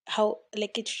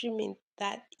it shouldn't be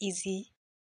that easy.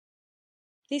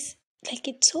 It's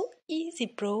so easy,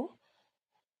 bro.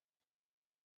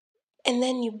 And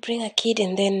then you bring a kid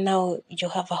and then now you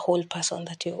have a whole person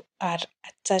that you are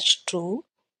attached to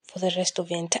for the rest of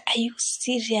your entire. Are you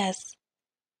serious?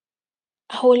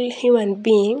 A whole human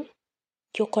being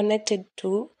you're connected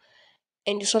to,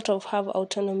 and you sort of have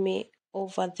autonomy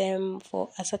over them for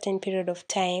a certain period of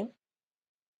time.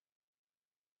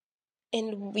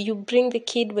 And you bring the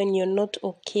kid when you're not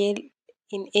okay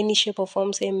in any shape or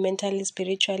form, say mentally,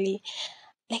 spiritually,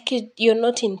 like you're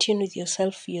not in tune with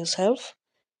yourself.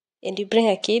 and you bring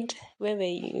a kid, wewe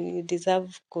you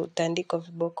deserve kutandikwa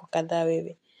viboko kadhaa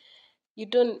wewe. You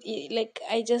don't like,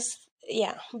 I just,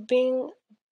 yeah, being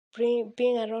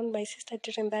around my sister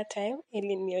during that time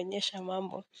ilinionyesha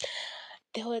mambo.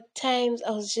 There were times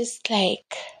I was just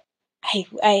like,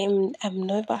 I'm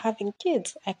never having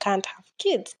kids. I can't have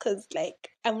kids because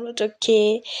like I'm not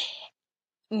okay.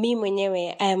 Me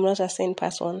mwenyewe, I am not a sane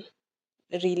person.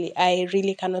 Really, I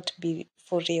really cannot be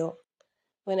for real.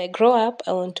 When I grow up,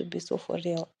 I want to be so for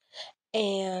real.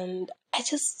 And I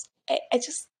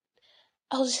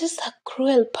was just a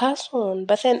cruel person.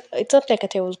 But then it's not like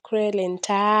that I was cruel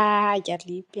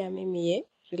entirely.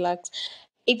 Relax.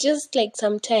 It just like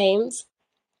sometimes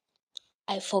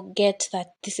I forget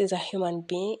that this is a human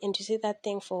being, and you see that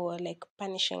thing for like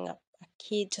punishing a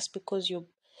kid just because you're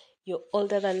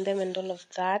older than them and all of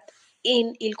that.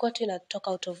 Ilikuwa tu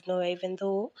inatoka out of nowhere, even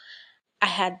though I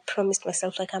had promised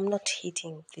myself like I'm not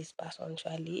hitting this person.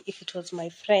 Surely, if it was my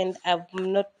friend, I'm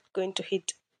not going to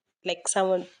hit like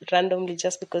someone randomly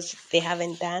just because they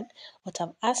haven't done what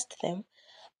I've asked them.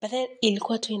 But then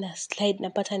ilikuwa tu ina slide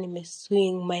napata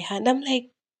swing my hand. I'm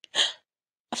like,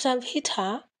 after I've hit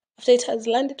her, after it has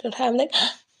landed on her, I'm like,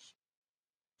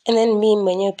 and then me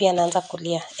mwenyewe pia naanza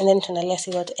kulia, and then tunalia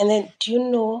see what, and then do you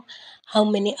know how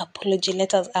many apology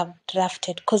letters I've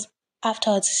drafted? Because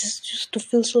afterwards it just used to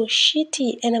feel so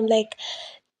shitty, and I'm like,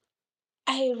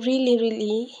 I really,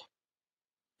 really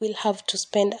will have to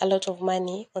spend a lot of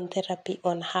money on therapy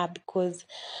on her because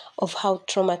of how I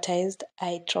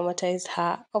traumatized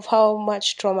her, of how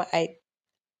much trauma I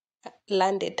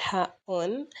landed her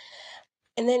on.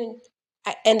 And then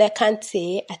I can't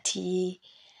say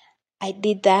I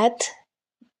did that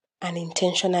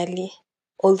unintentionally,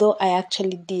 although I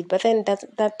actually did. But then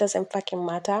that doesn't fucking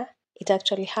matter. It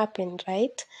actually happened,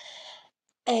 right?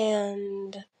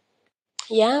 And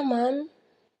yeah, man,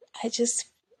 I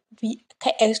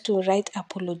used to write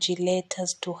apology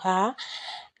letters to her.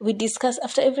 We discuss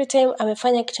after every time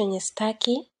amefanya kitu yenye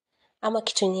staki ama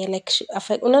kitu yenye like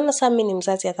unaona saa mimi ni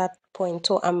mzazi at that point,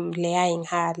 so I'm laying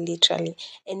her literally,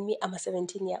 and me I'm a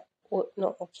 17 year old,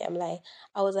 no, okay, I'm lying,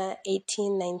 I was an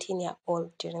 18 19 year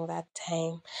old during that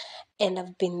time, and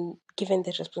I've been given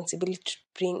the responsibility to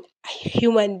bring a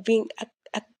human being,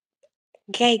 a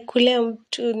guy kulea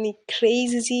mtu ni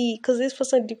crazy because this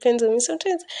person depends on me.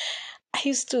 Sometimes I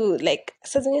used to like,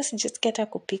 sometimes just get her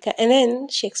kupika, and then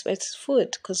she expects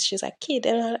food because she's a kid,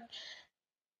 and I'm like,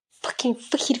 fuck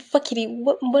it,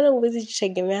 mbona huwezi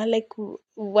jitegemea? Like,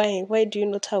 why do you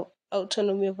not have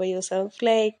autonomy over yourself?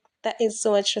 Like, that is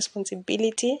so much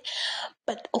responsibility.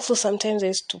 But also sometimes I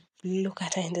used to look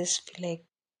at her and just feel like,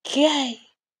 guy,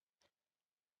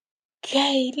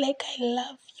 like, I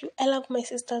love you. I love my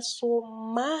sister so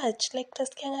much. Like,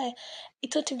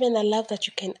 it's not even a love that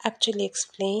you can actually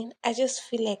explain. I just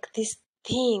feel like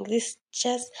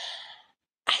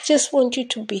I just want you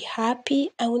to be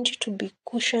happy. I want you to be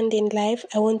cushioned in life.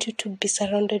 I want you to be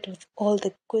surrounded with all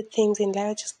the good things in life.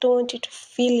 I just don't want you to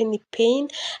feel any pain.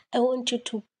 I want you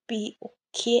to be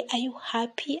okay. Are you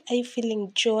happy? Are you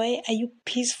feeling joy? Are you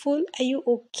peaceful? Are you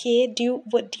okay?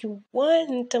 What do you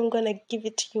want? I'm gonna give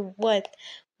it to you. What?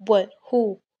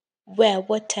 Who? Where?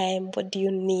 What time? What do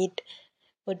you need?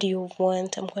 What do you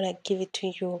want? I'm gonna give it to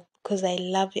you because I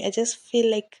love you. I just feel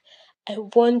like I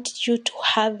want you to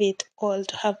have it all,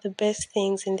 to have the best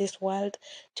things in this world,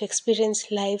 to experience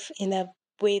life in a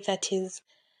way that is,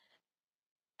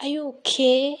 are you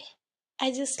okay?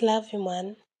 I just love you,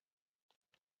 man.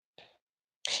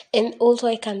 And also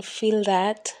I can feel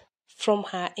that from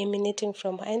her, emanating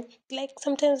from her. And like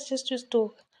sometimes just used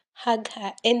to hug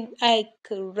her and I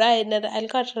cried na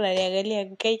alikuwa tunaniangalia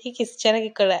guy hiki kisichana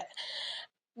kiko na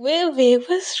wewe,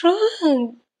 what's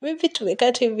wrong? Maybe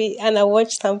tumekaa tu hivi and I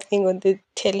watch something on the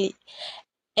telly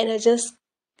and I just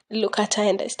look at her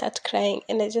and I start crying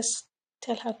and I just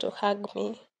tell her to hug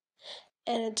me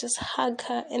and I just hug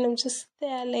her and I'm just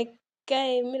there like,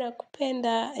 guy, mi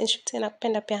nakupenda, and she'd say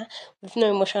nakupenda pia with no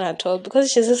emotion at all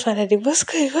because she's just wondering what's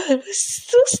going on,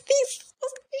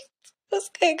 what's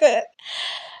going on.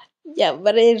 Yeah,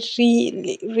 but I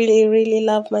really, really, really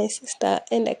love my sister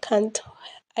and I can't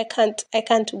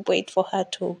wait for her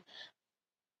to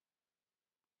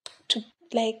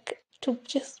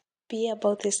just be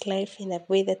about this life in a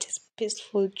way that is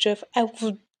peaceful, joyful. I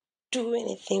would do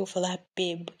anything for that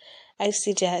babe. I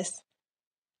see just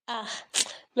I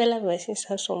love my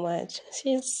sister so much.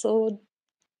 She's so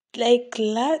like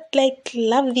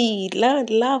lovely, love.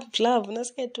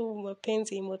 Nasikia tu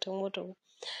mapenzi moto.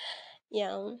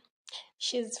 Yeah,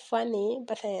 she's funny,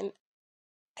 but then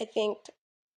I think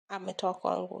ametoa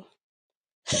kwangu.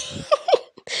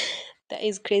 that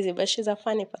is crazy, but she's a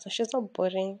funny person. She's not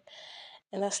boring.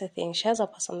 And that's the thing. She has a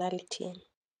personality.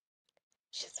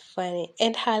 She's funny.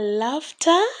 And her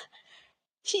laughter,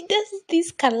 she does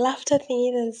this laughter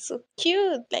thing that is so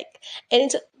cute. Like, and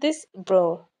it's this,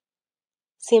 bro,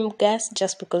 same gas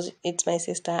just because it's my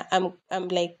sister. I'm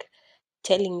like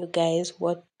telling you guys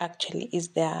what actually is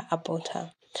there about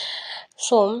her.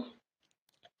 So,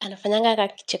 anafanyanga ka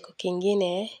kicheko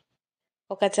kingine,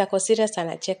 wakati ako serious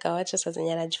anacheka, wacha saa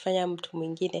zenye anajifanya mtu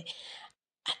mwingine.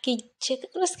 Akicheka,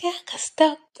 unasikia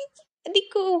kasta,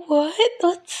 niko,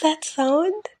 what's that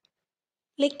sound?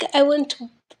 Like, I want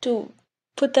to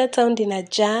put that sound in a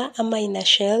jar ama in a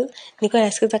shell. Niko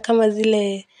nasikiza kama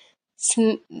zile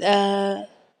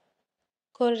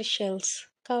cowrie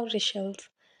shells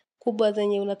kubwa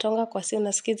zenye unatonga kwa si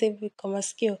unasikiza hivi kwa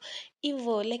masikio.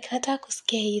 Hivyo, like nataka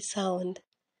kusikia hii sound.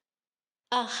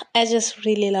 I just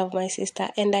really love my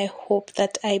sister, and I hope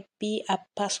that I be a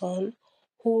person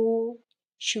who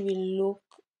she will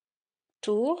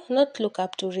not look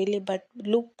up to really, but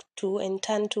look to and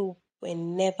turn to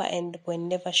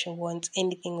whenever she wants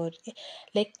anything, or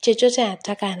like chochote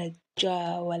anataka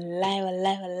anajua.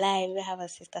 Wallahi, we have a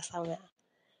sister somewhere.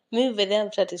 Mimi vile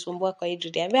mtu atisumbua kwa hii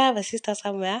dunia. We have a sister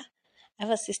somewhere. I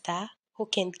have a sister who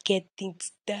can get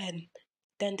things done.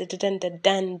 Done,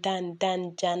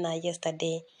 jana,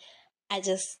 yesterday. I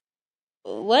just,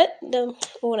 what?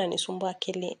 Unanisumbua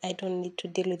akili. I don't need to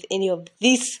deal with any of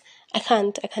this. I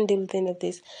can't deal with any of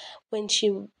this. When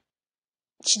she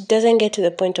doesn't get to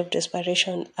the point of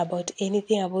desperation about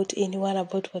anything, about anyone,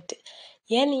 about what,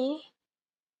 yani,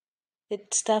 the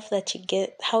stuff that she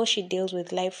get, how she deals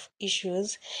with life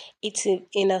issues, it's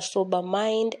in a sober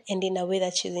mind and in a way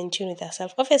that she's in tune with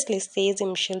herself. Obviously, stays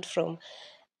him shield from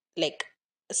like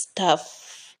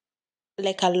stuff,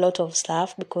 like a lot of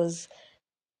stuff, because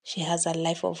she has a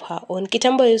life of her own.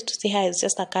 Kitambo used to see her as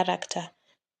just a character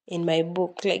in my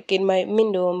book, like in my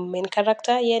main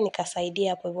character. Yeah, nikasaidia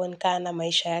hapo hivyo nikaa na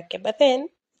maisha yake, but then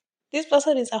this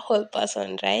person is a whole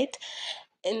person, right?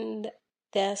 And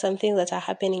there are some things that are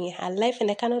happening in her life,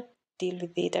 and I cannot deal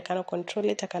with it. I cannot control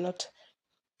it. I cannot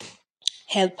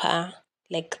help her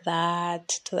like that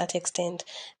to that extent.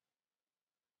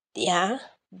 Yeah,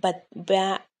 but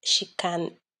where she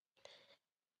can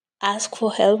ask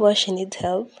for help or she needs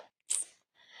help,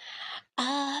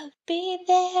 I'll be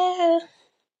there.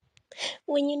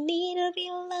 When you need a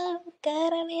real love,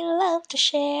 got a real love to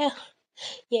share.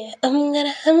 Yeah, I'm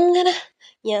gonna.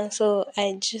 Yeah, so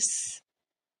I just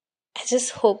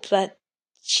hope that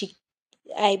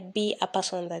I be a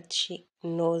person that she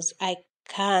knows I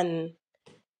can.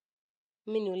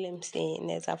 Mi ni ule msee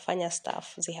naweza fanya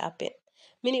stuff happen.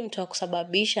 Mi ni mtu wa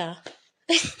kusababisha.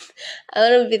 I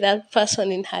want to be that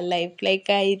person in her life. Like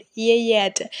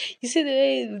you see the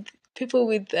way people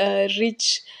with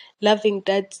rich, loving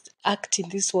dads act in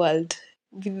this world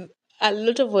with a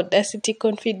lot of audacity,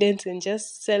 confidence, and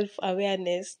just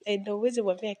self-awareness. And always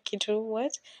mwambia kitu,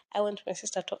 what? I want my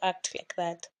sister to act like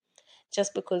that.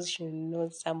 Just because she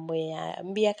knows somewhere.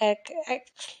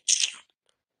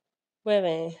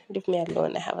 Wewe, leave me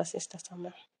alone. I have a sister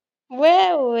somewhere.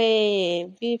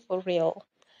 Wewe, be for real.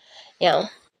 Yeah.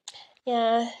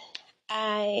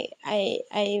 I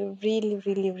really,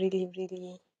 really, really,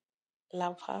 really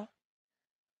love her.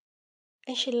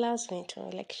 And she loves me too.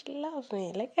 Like, she loves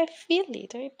me. Like, I feel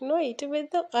it. I know it. Even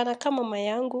though anakaa mama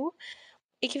yangu,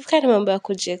 ikifika ni mambo ya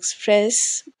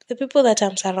kuji-express, the people that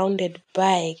I'm surrounded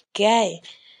by, guy,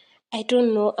 I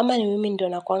don't know. Ama ni mimi ndio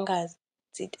nakuanga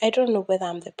I don't know whether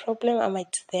I'm the problem, am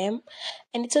it's them.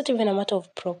 And it's not even a matter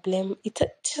of problem. It's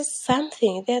just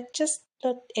something. They're just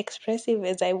not expressive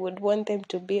as I would want them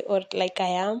to be, or like I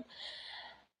am.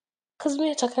 Because me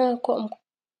natakanga kuwa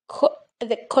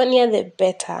the cornier the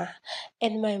better.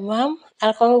 And my mom,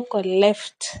 anakuanga kwa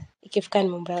left, ikifika ni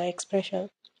mambo ya expression.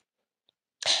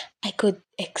 I could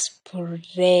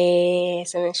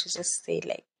express, and then she just say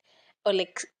like, or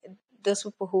like those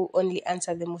people who only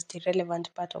answer the most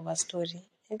irrelevant part of a story.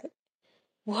 Like,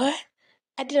 what?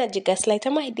 I didn't gaslight.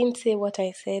 I didn't say what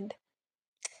I said.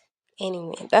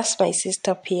 Anyway, that's my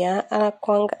sister pia.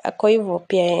 Ako hivyo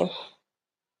pia.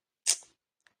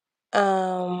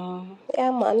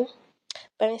 Yeah, man.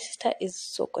 But my sister is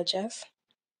so gorgeous.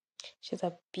 She's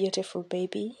a beautiful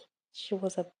baby. She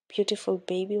was a beautiful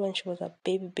baby when she was a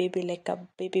baby, like a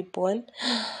baby born.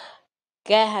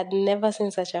 Guy had never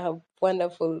seen such a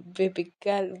wonderful baby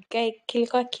girl. Guy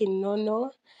kilikuwa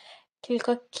kinono.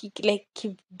 Kilikuwa like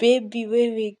kibaby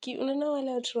wewe. Unaona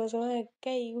wale watu wasema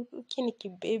guy uki ni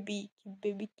kibaby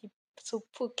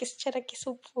kisupu, kisichana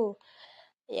kisupu.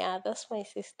 Yeah, that's my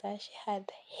sister. She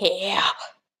had hair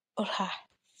on her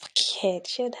fucking head.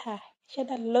 She had her She had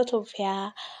a lot of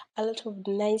hair, a lot of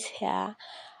nice hair.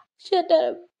 She had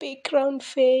a big round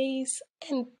face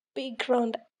and big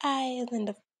round eyes and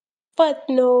a fat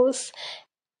nose.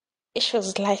 She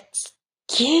was light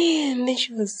skin.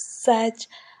 She was such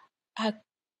a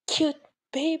cute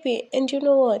baby. And you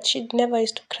know what? She never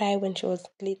used to cry when she was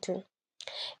little.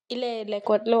 Ile like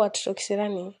what lo watoto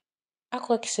kisirani.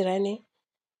 Ako kisirani.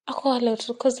 Ako wale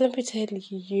watoto, cause let me tell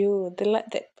you,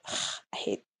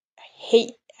 I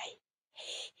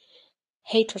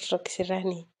hate watoto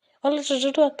kisirani. Wale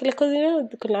watoto tu wakile, cause you know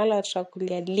kuna wale watoto wa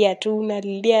kulia tu,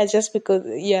 unalia just because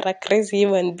you're a crazy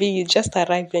human being, you just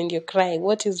arrived and you're crying.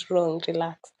 What is wrong?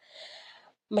 Relax.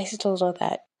 My sister was not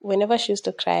that. Whenever she used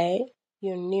to cry,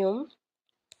 you knew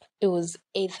it was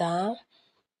either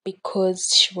because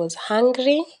she was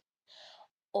hungry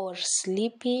or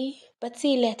sleepy, but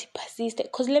see let it persist.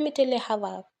 Because let me tell you, I have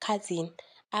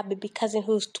a baby cousin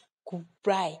who used to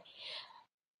cry.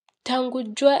 Tangu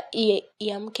jua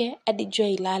iamke hadi jua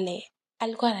ilale,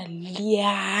 alikuwa analia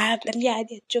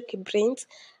hadi achoke brains,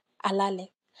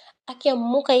 alale.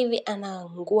 Akiamuka hivi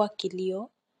anaangua kilio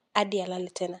hadi alale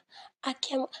tena.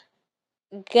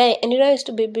 Guy, and you know I used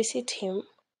to babysit him.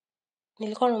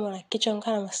 Nilikuwa naona kichwa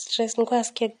nilikuwa na stress, nilikuwa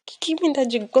nasikia kimi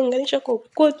nitajigonganisha kwa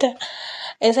ukuta.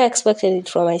 And so I expected it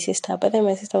from my sister, but then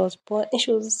my sister was born and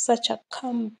she was such a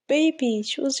calm baby.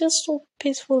 She was just so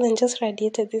peaceful and just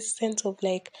radiated this sense of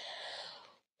like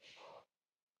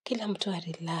kila mtu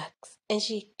relax. And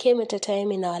she came at a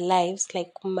time in our lives,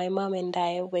 like my mom and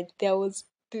I, when there was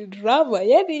the drama.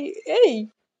 Yani, hey.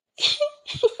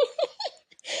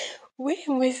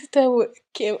 My sister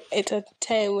came at a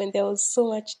time when there was so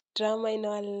much drama in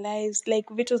our lives. Like,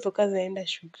 vitu zoka zaenda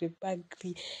shughuli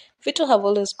bagri. Vitu have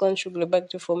always gone shughuli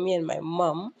bagri for me and my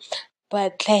mom.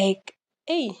 But like,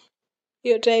 hey,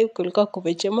 hiyo time kulikuwa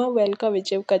kumechemka, mambo yalikuwa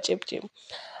yamechemka chemchem.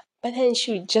 But then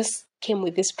she just came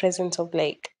with this presence of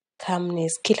like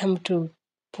calmness. Kila mtu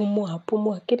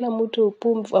pumua. Kila mtu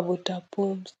avuta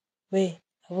pumzi.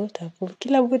 Avuta pumzi.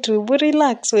 Kila mtu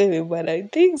relax wewe bwana.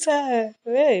 Things are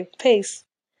very pace.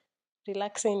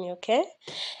 Relaxing, okay?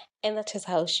 And that is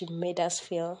how she made us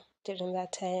feel during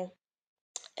that time.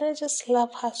 And I just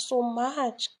love her so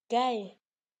much, guy.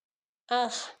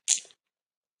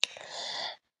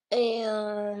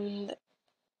 And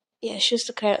yeah, she used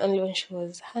to cry only when she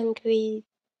was hungry.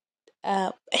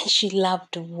 And she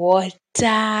loved water.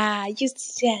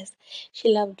 Yes, she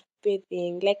loved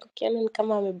bathing. Like, ukiona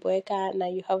kama ameboeka na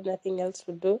you have nothing else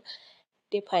to do,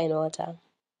 dip her in water.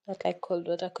 Not like cold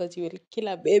water, because you will kill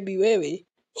a baby, wewe.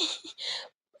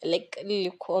 Like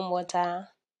lukewarm water.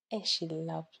 And she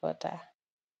loved water.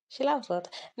 She loves water.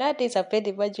 Nowadays,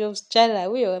 hapendi maji ya msichana.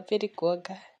 Huyo hapendi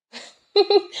kuoga.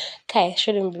 Kai,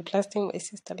 shouldn't be blasting my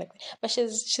sister like that. But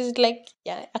she's like,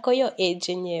 yeah, ako your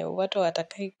age yenye watu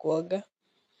watakai kuoga.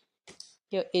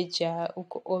 Your age ya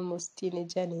uko almost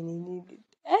teenager nini.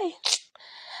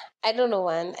 I don't know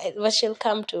one, but she'll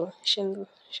come to. She'll.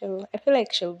 I feel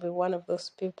like she'll be one of those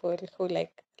people who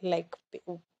like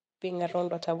being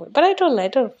around water. But I don't know. I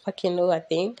don't fucking know a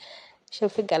thing. She'll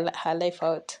figure her life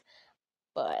out.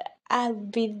 But I'll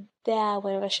be there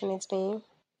whenever she needs me.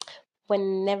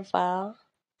 Whenever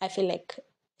I feel like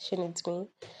she needs me.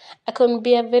 I can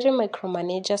be a very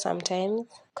micromanager sometimes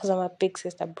because I'm a big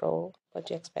sister, bro. What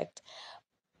do you expect?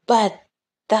 But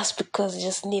that's because I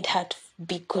just need her to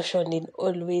be cushioned in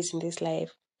all ways in this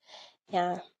life.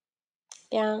 Yeah.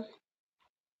 I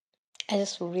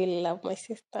just really love my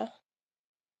sister.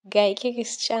 Guy,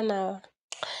 kisichana.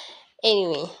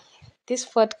 Anyway, this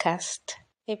podcast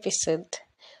episode,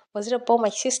 was it about my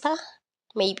sister?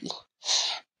 Maybe.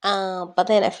 But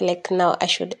then I feel like now I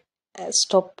should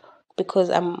stop because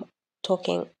I'm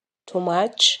talking too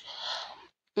much.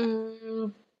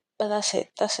 But that's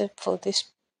it. That's it for this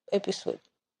episode.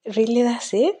 Really,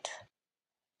 that's it?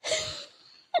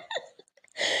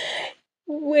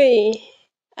 Wait,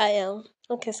 I am.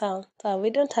 Okay, so we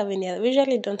don't have any other. We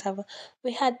usually don't have.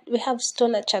 We have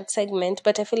stoner chat segment,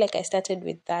 but I feel like I started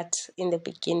with that in the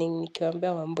beginning.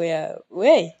 Nikiwaambia mambo ya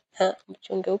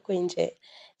mchunge huko nje.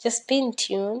 Just be in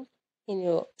tune in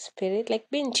your spirit, like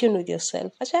be in tune with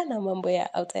yourself. Achana mambo ya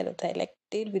outside, like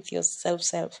deal with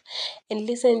yourself, and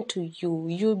listen to you.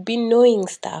 You'll be knowing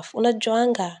stuff.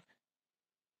 Unajuanga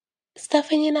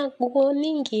stuff yenye na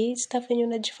kuoningi, stuff yenye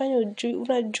unajifanya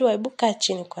unajua. Hebu kaa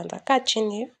chini kwanza, kaa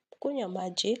chini, kunywa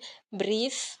maji,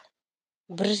 breathe,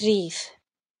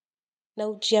 na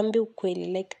ujiambie ukweli,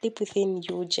 like deep within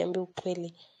you, ujiambie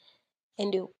ukweli,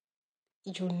 and you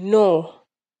know,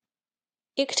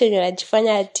 hiyo kitu yenye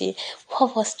unajifanya ati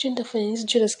sijui nitafanya nini,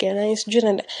 sijui nasikia nani,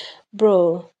 sijui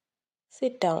bro,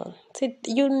 sit down,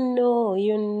 you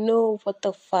know what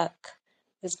the fuck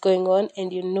is going on,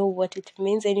 and you know what it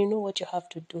means, and you know what you have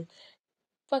to do.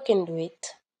 Fucking do it.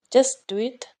 Just do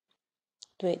it.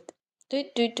 Do it. Do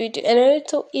it, do it, do it. And I know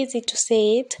it's so easy to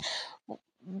say it,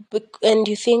 and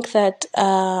you think that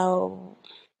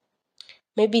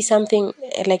maybe something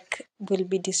like will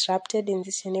be disrupted in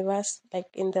this universe, like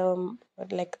in the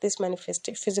like this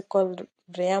physical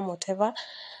realm, whatever.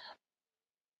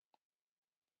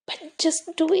 But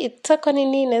just do it. Sasa kwa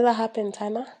nini inaweza happen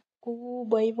sana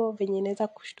kubwa hivyo venye inaweza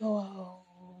kushtoa.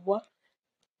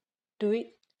 Do it.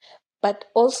 But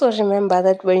also remember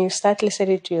that when you start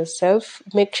listening to yourself,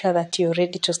 make sure that you're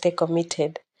ready to stay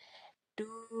committed.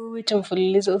 Do it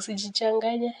mfululizo,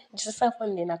 usijichanganye. Sasa hapo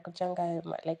ndio inakujanga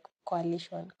like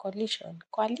coalition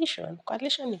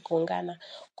ni kuungana.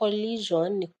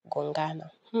 Collision ni kugongana.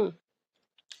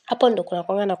 Hapo ndo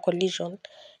kunakuanga na collision,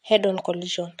 head on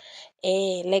collision.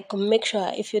 Like make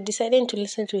sure if you're deciding to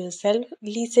listen to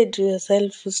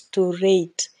yourself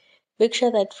straight. Make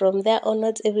sure that from there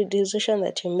onwards, every decision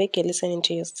that you make, you're listening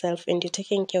to yourself and you're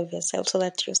taking care of yourself so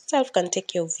that yourself can take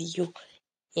care of you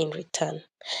in return.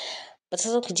 But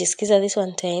sasa ukijisikiza this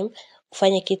one time,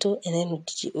 ufanye kitu and then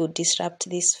disrupt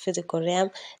this physical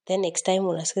realm, then next time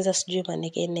unasikiza sijui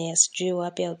manegene ya sijui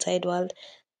wapi outside world,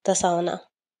 utasaona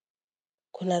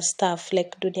kuna stuff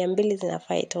like dunia mbili zina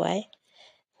fight. Why?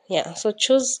 Yeah, so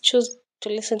choose to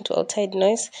listen to outside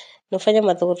noise na ufanye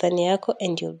madhugudhani yako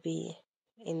and you'll be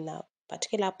in a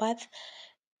particular path.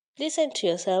 Listen to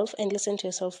yourself and listen to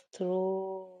yourself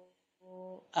throughout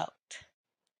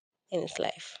in its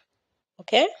life.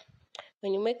 Okay?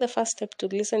 When you make the first step to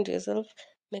listen to yourself,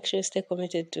 make sure you stay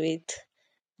committed to it.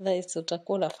 That is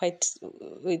utakuwa una fight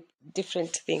with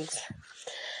different things.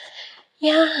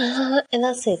 Yeah, and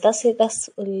that's it. That's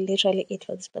literally it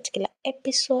for this particular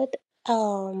episode.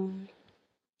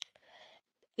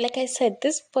 Like I said,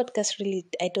 this podcast really,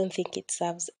 I don't think it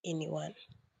serves anyone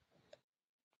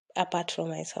apart from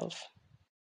myself.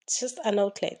 It's just an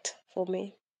outlet for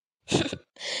me.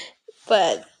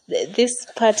 But this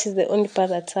part is the only part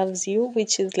that serves you,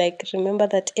 which is like, remember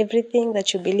that everything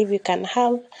that you believe you can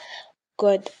have,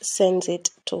 God sends it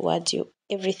towards you.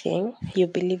 Everything you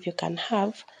believe you can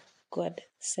have, God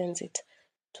sends it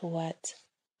towards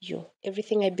you.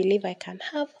 Everything I believe I can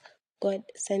have, God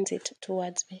sends it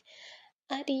towards me.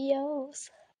 Adios.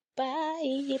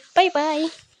 Bye. Bye-bye.